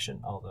or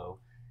fashion, although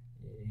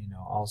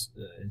also,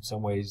 in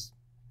some ways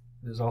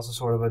there's also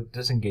sort of a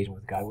disengagement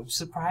with God, which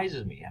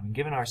surprises me. I mean,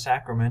 given our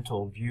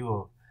sacramental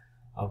view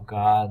of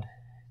God,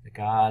 the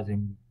gods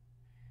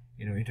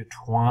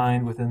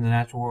intertwined within the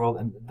natural world,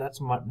 and that's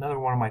another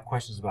one of my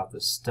questions about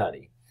this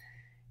study,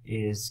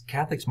 is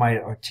Catholics might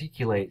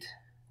articulate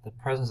the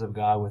presence of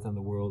God within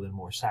the world in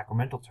more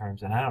sacramental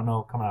terms, and I don't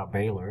know, coming out of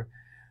Baylor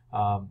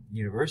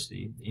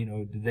University,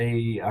 do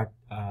they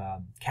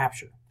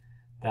capture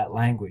that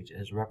language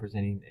as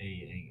representing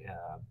a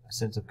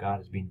sense of God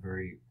as being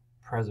very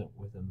present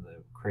within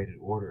the created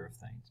order of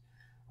things,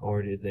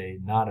 or did they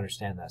not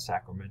understand that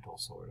sacramental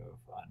sort of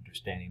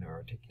understanding or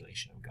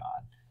articulation of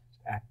God's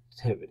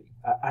activity?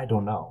 I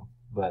don't know,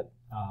 but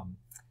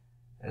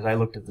as I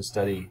looked at the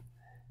study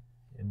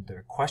and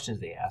their questions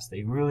they asked,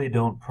 they really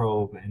don't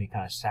probe any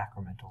kind of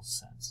sacramental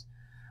sense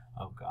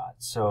of God.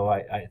 So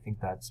I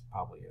think that's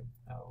probably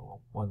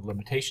one of the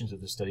limitations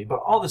of the study. But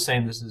all the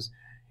same, this is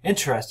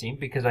interesting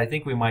because I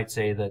think we might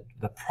say that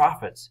the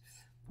prophets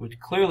would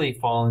clearly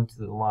fall into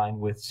the line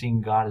with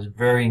seeing God as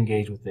very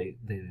engaged with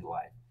daily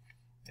life,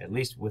 at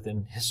least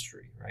within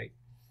history, right?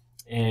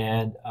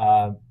 And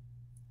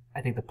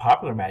I think the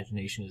popular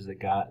imagination is that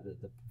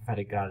the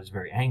prophetic God is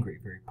very angry,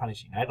 very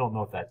punishing. I don't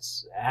know if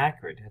that's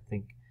accurate. I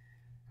think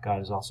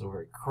God is also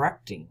very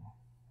correcting,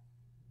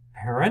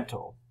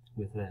 parental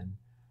within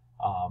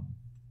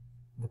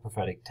the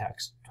prophetic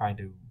text, trying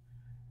to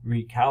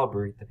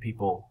recalibrate the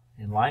people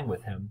in line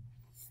with him.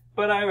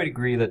 But I would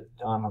agree that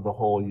on the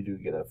whole, you do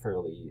get a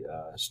fairly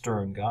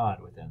stern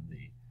God within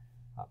the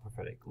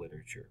prophetic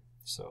literature.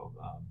 So,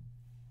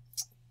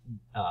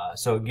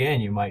 so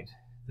again, you might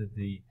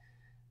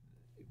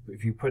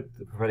if you put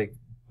the prophetic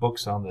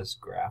books on this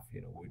graph,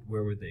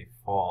 where would they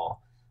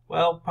fall?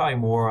 Well, probably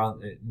more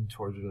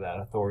towards that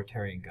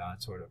authoritarian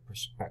God sort of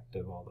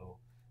perspective, although,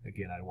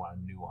 again, I'd want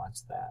to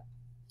nuance that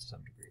to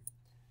some degree.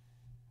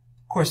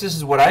 Of course, this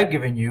is what I've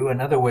given you,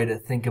 another way to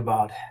think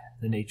about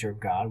the nature of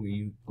God.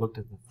 We looked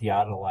at the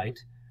theodolite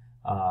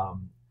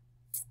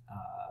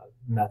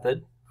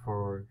method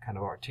for kind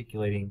of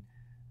articulating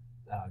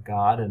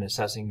God and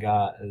assessing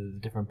God, the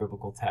different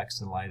biblical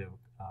texts in light of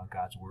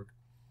God's work,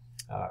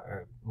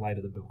 or in light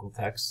of the biblical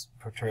texts,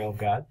 portrayal of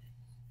God.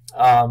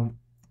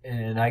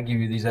 And I give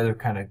you these other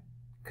kind of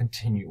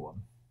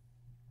continuum.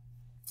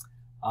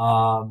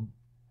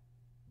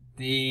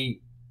 The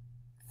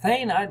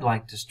thing I'd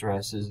like to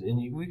stress is,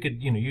 and we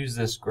could use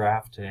this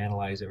graph to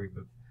analyze every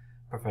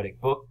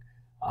prophetic book,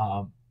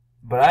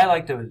 but I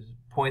like to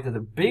point that the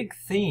big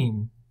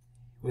theme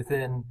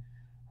within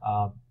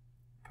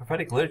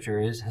prophetic literature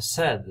is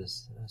hesed,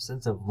 this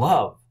sense of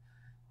love,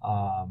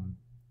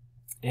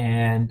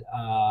 and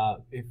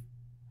if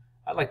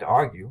I'd like to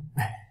argue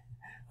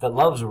that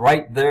love's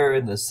right there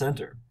in the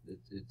center.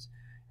 It's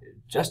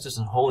justice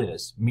and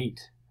holiness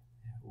meet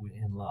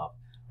in love.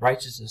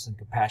 Righteousness and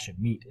compassion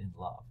meet in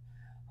love.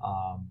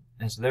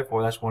 And so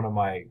therefore, that's one of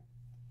my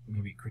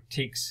maybe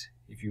critiques,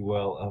 if you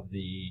will, of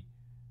the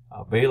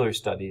Baylor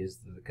study, is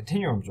that the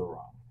continuums are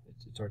wrong.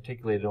 It's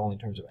articulated only in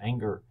terms of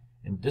anger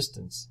and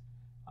distance,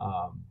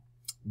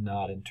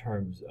 not in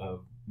terms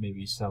of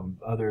maybe some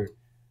other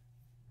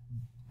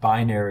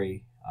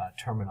binary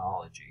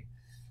terminology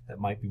that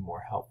might be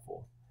more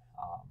helpful.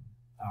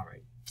 All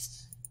right.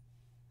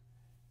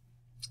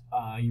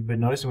 You've been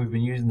noticing we've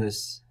been using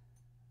these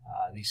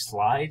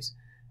slides.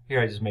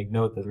 Here I just make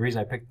note that the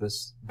reason I picked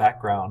this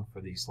background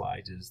for these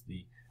slides is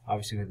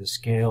obviously we have the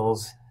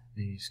scales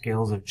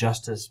of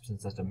justice,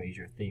 since that's a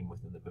major theme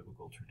within the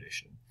biblical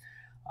tradition.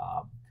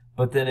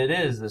 But then it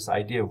is this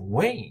idea of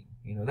weighing.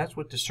 That's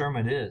what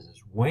discernment is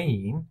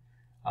weighing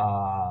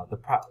to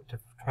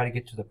try to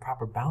get to the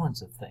proper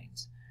balance of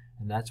things.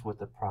 And that's what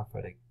the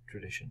prophetic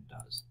tradition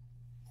does.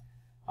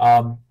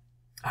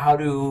 How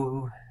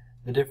do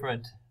the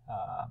different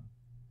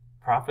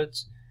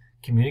prophets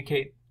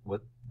communicate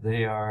what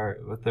their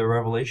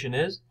revelation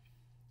is?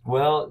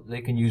 Well,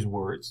 they can use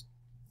words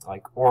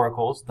like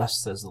oracles,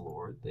 thus says the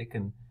Lord. They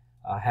can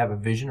have a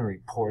vision and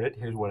report it.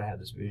 Here's what I had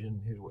this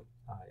vision. Here's what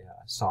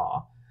I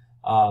saw.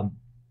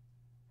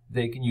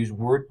 They can use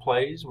word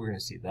plays. We're going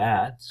to see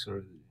that, sort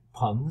of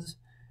puns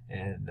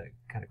and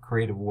kind of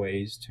creative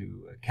ways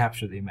to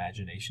capture the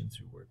imagination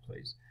through word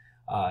plays.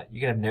 You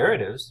can have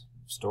narratives,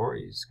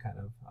 stories, kind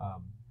of,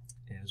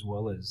 as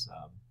well as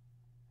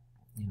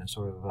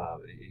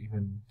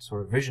even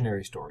sort of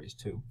visionary stories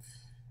too.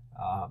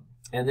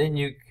 And then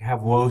you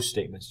have woe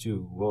statements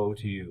too. Woe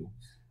to you,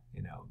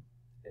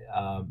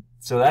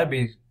 So that'd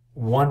be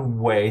one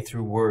way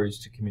through words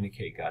to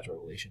communicate God's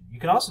revelation. You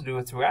can also do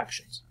it through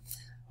actions.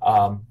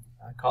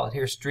 I call it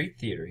here street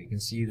theater. You can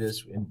see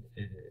this in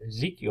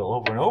Ezekiel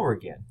over and over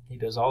again. He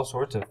does all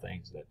sorts of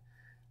things that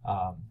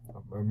are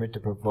meant to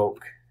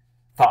provoke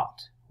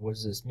thought. What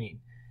does this mean?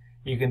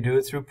 You can do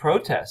it through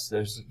protests.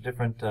 There's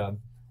different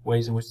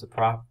ways in which the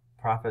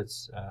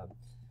prophets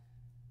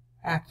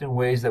act in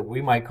ways that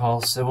we might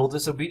call civil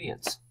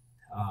disobedience.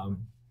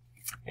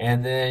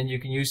 And then you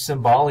can use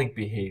symbolic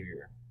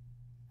behavior.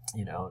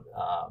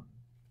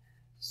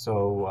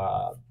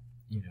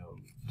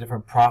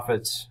 Different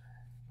prophets.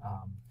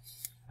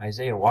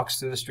 Isaiah walks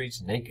through the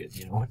streets naked.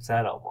 What's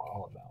that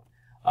all about?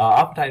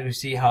 Oftentimes we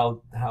see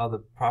how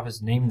the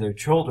prophets name their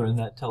children.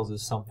 That tells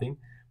us something.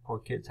 Poor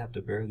kids have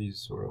to bear these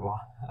sort of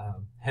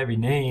heavy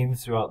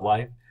names throughout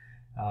life.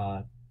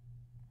 But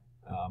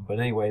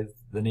anyway,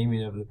 the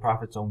naming of the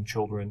prophet's own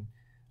children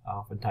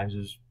oftentimes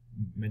is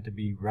meant to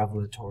be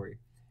revelatory.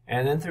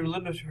 And then through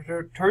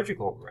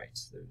liturgical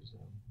rites,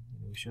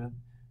 we shouldn't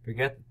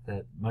forget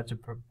that much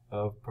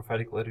of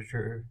prophetic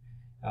literature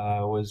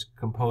was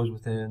composed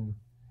within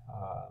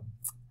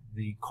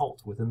the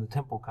cult, within the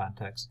temple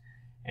context,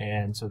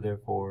 and so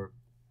therefore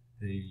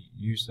the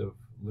use of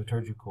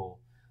liturgical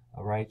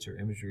rites or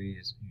imagery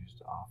is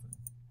used often.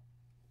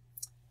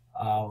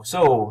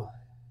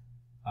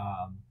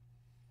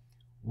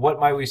 What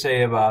might we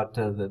say about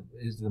the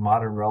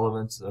modern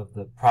relevance of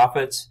the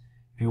prophets?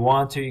 If you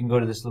want to, you can go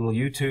to this little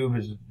YouTube,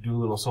 do a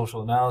little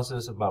social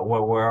analysis about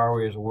where are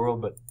we as a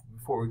world. But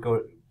before we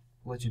go,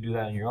 let you do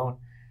that on your own.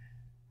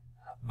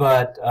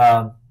 But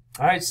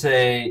I'd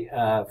say,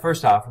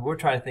 first off, we're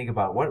trying to think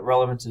about what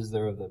relevance is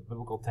there of the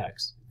biblical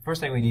text. The first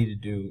thing we need to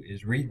do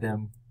is read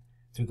them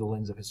through the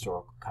lens of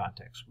historical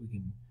context. We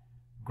can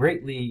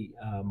greatly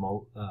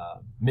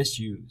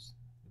misuse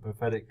the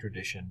prophetic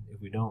tradition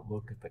if we don't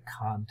look at the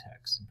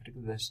context, and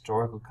particularly the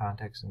historical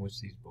context in which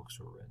these books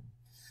were written.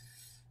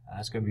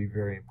 That's going to be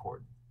very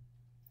important.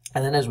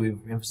 And then, as we've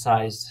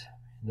emphasized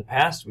in the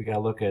past, we got to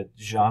look at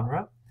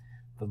genre,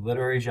 the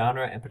literary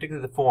genre, and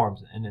particularly the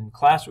forms. And in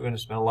class, we're going to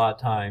spend a lot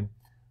of time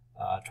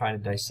trying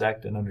to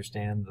dissect and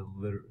understand the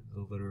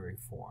literary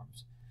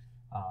forms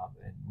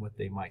and what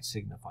they might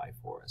signify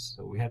for us.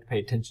 So we have to pay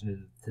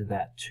attention to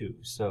that too.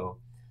 So,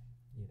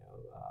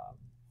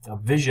 a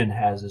vision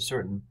has a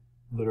certain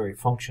literary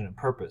function and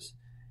purpose,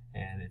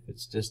 and if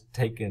it's just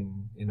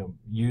taken,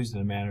 used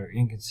in a manner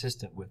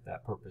inconsistent with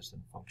that purpose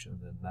and function,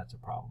 then that's a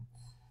problem.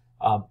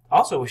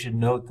 Also, we should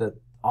note that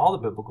all the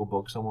biblical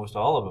books, almost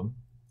all of them,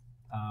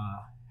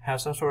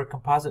 have some sort of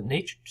composite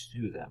nature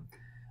to them.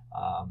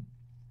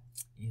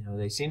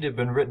 They seem to have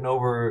been written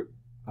over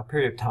a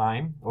period of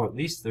time, or at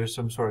least there's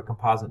some sort of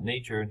composite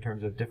nature in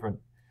terms of different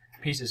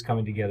pieces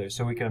coming together.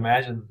 So we can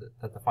imagine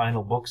that the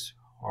final books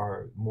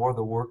are more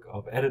the work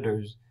of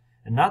editors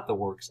and not the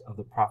works of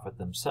the prophet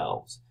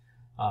themselves.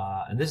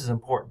 And this is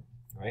important,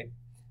 right?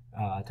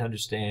 To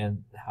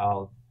understand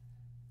how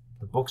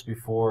the books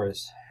before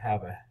us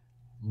have a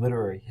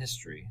literary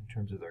history in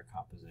terms of their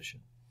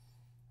composition.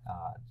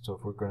 So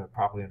if we're going to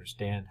properly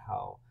understand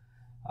how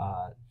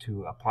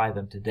to apply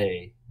them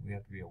today, we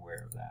have to be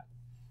aware of that.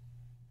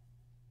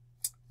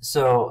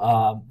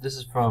 So this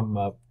is from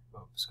a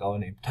scholar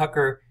named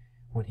Tucker.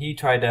 When he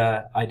tried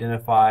to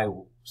identify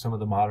some of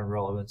the modern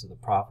relevance of the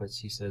prophets,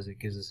 he says it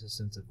gives us a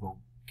sense of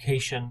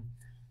vocation.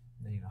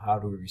 How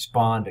do we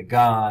respond to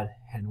God,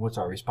 and what's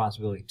our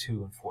responsibility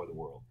to and for the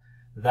world?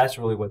 That's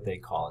really what they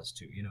call us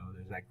to. You know,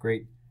 there's that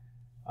great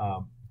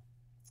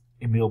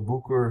Emil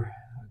Bucher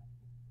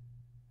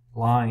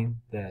line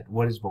that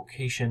what is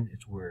vocation?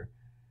 It's where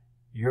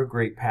your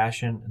great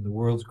passion and the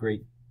world's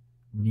great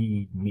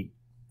need meet.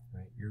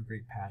 Right? Your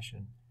great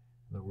passion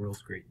and the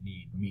world's great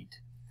need meet.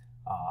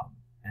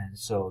 And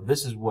so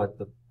this is what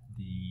the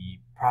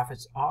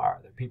prophets are.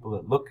 They're people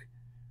that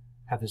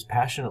have this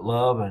passionate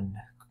love and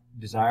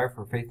desire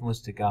for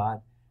faithfulness to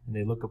God, and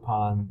they look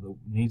upon the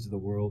needs of the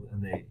world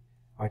and they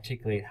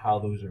articulate how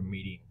those are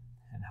meeting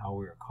and how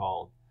we are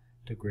called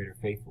to greater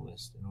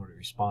faithfulness in order to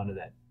respond to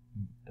that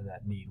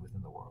need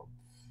within the world.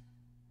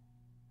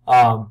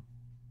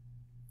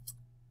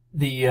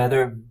 The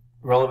other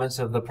relevance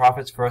of the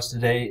prophets for us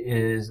today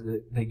is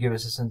that they give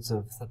us a sense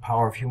of the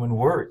power of human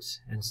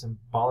words and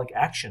symbolic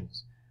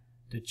actions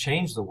to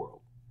change the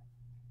world.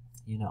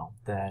 You know,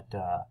 that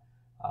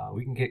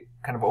we can get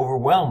kind of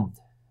overwhelmed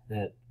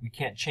that we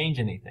can't change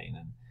anything,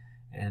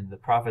 and the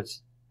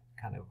prophets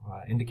kind of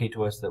indicate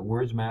to us that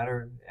words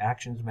matter,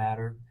 actions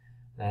matter,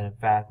 that in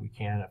fact we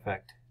can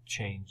affect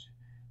change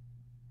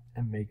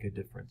and make a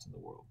difference in the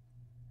world.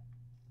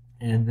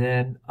 And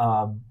then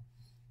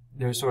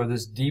there's sort of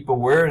this deep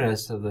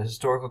awareness of the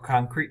historical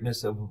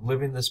concreteness of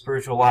living the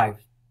spiritual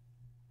life.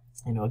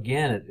 You know,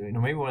 again,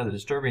 maybe one of the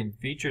disturbing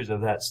features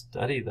of that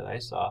study that I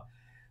saw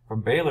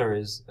from Baylor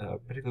is,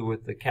 particularly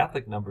with the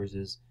Catholic numbers,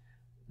 is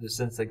the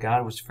sense that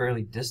God was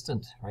fairly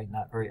distant, right?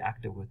 Not very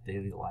active with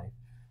daily life.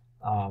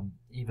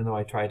 Even though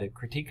I try to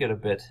critique it a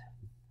bit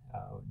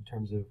in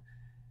terms of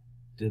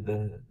did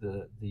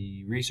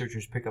the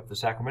researchers pick up the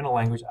sacramental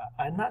language,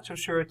 I'm not so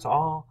sure it's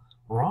all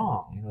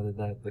wrong. You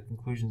know, the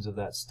conclusions of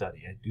that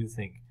study. I do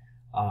think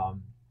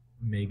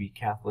maybe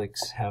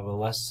Catholics have a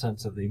less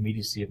sense of the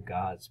immediacy of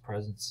God's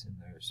presence in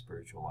their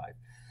spiritual life.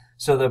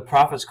 So the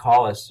prophets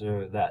call us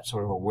to that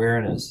sort of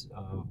awareness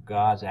of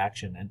God's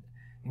action,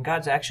 and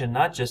God's action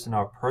not just in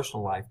our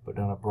personal life, but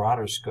on a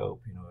broader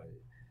scope. You know,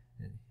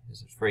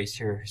 there's a phrase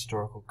here,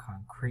 historical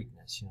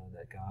concreteness. You know,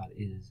 that God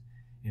is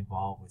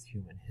involved with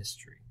human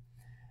history.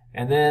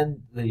 And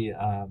then the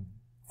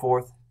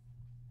fourth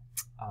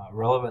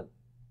relevant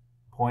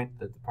point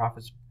that the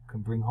prophets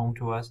can bring home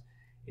to us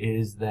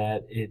is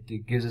that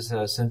it gives us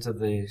a sense of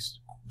the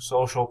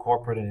social,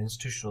 corporate, and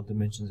institutional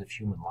dimensions of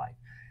human life.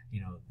 You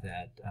know,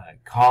 that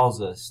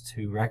calls us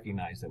to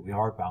recognize that we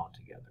are bound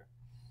together,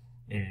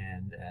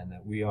 and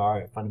that we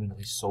are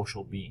fundamentally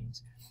social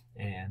beings,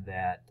 and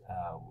that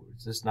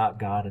it's just not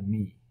God and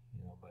me,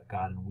 you know, but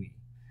God and we.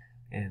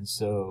 And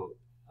so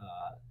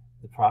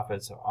the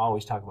prophets are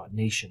always talking about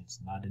nations,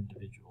 not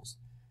individuals.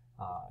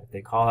 If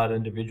they call out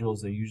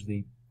individuals, they're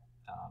usually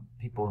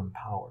people in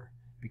power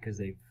because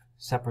they've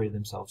separated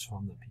themselves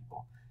from the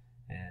people,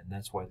 and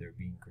that's why they're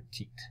being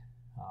critiqued.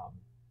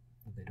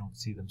 They don't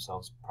see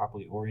themselves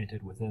properly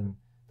oriented within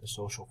the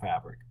social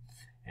fabric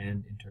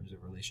and in terms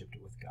of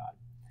relationship with God.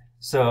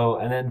 So,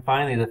 and then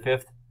finally, the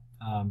fifth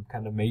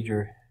kind of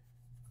major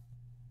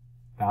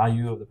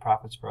value of the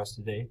prophets for us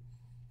today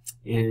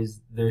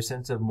is their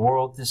sense of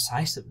moral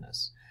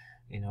decisiveness.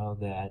 You know,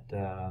 that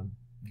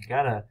you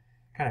gotta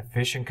kind of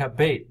fish and cut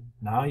bait.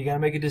 Now you gotta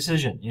make a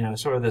decision. You know,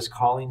 sort of this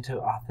calling to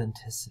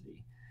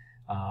authenticity.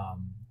 You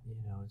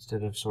know,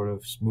 instead of sort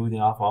of smoothing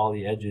off all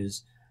the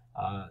edges,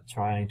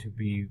 trying to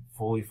be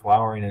fully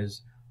flowering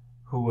as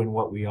who and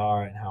what we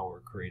are and how we're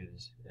created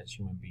as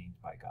human beings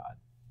by God.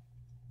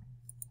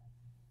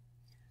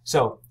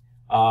 So,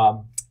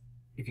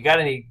 if you got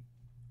any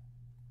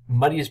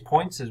muddiest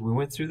points as we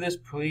went through this,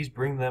 please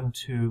bring them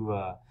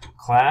to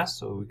class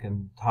so we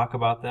can talk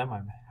about them.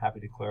 I'm happy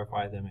to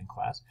clarify them in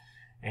class.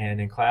 And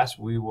in class,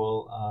 we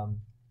will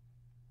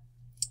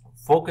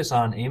focus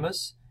on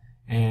Amos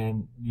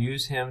and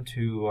use him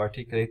to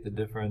articulate the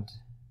different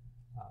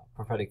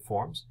prophetic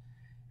forms.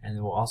 And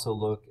then we'll also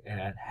look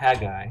at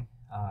Haggai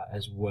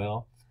as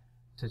well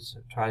to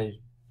try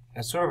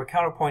as sort of a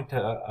counterpoint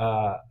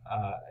to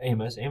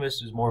Amos.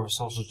 Amos is more of a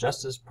social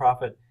justice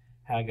prophet.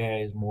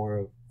 Haggai is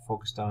more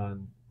focused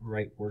on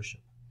right worship.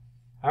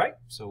 All right,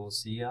 so we'll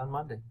see you on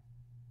Monday.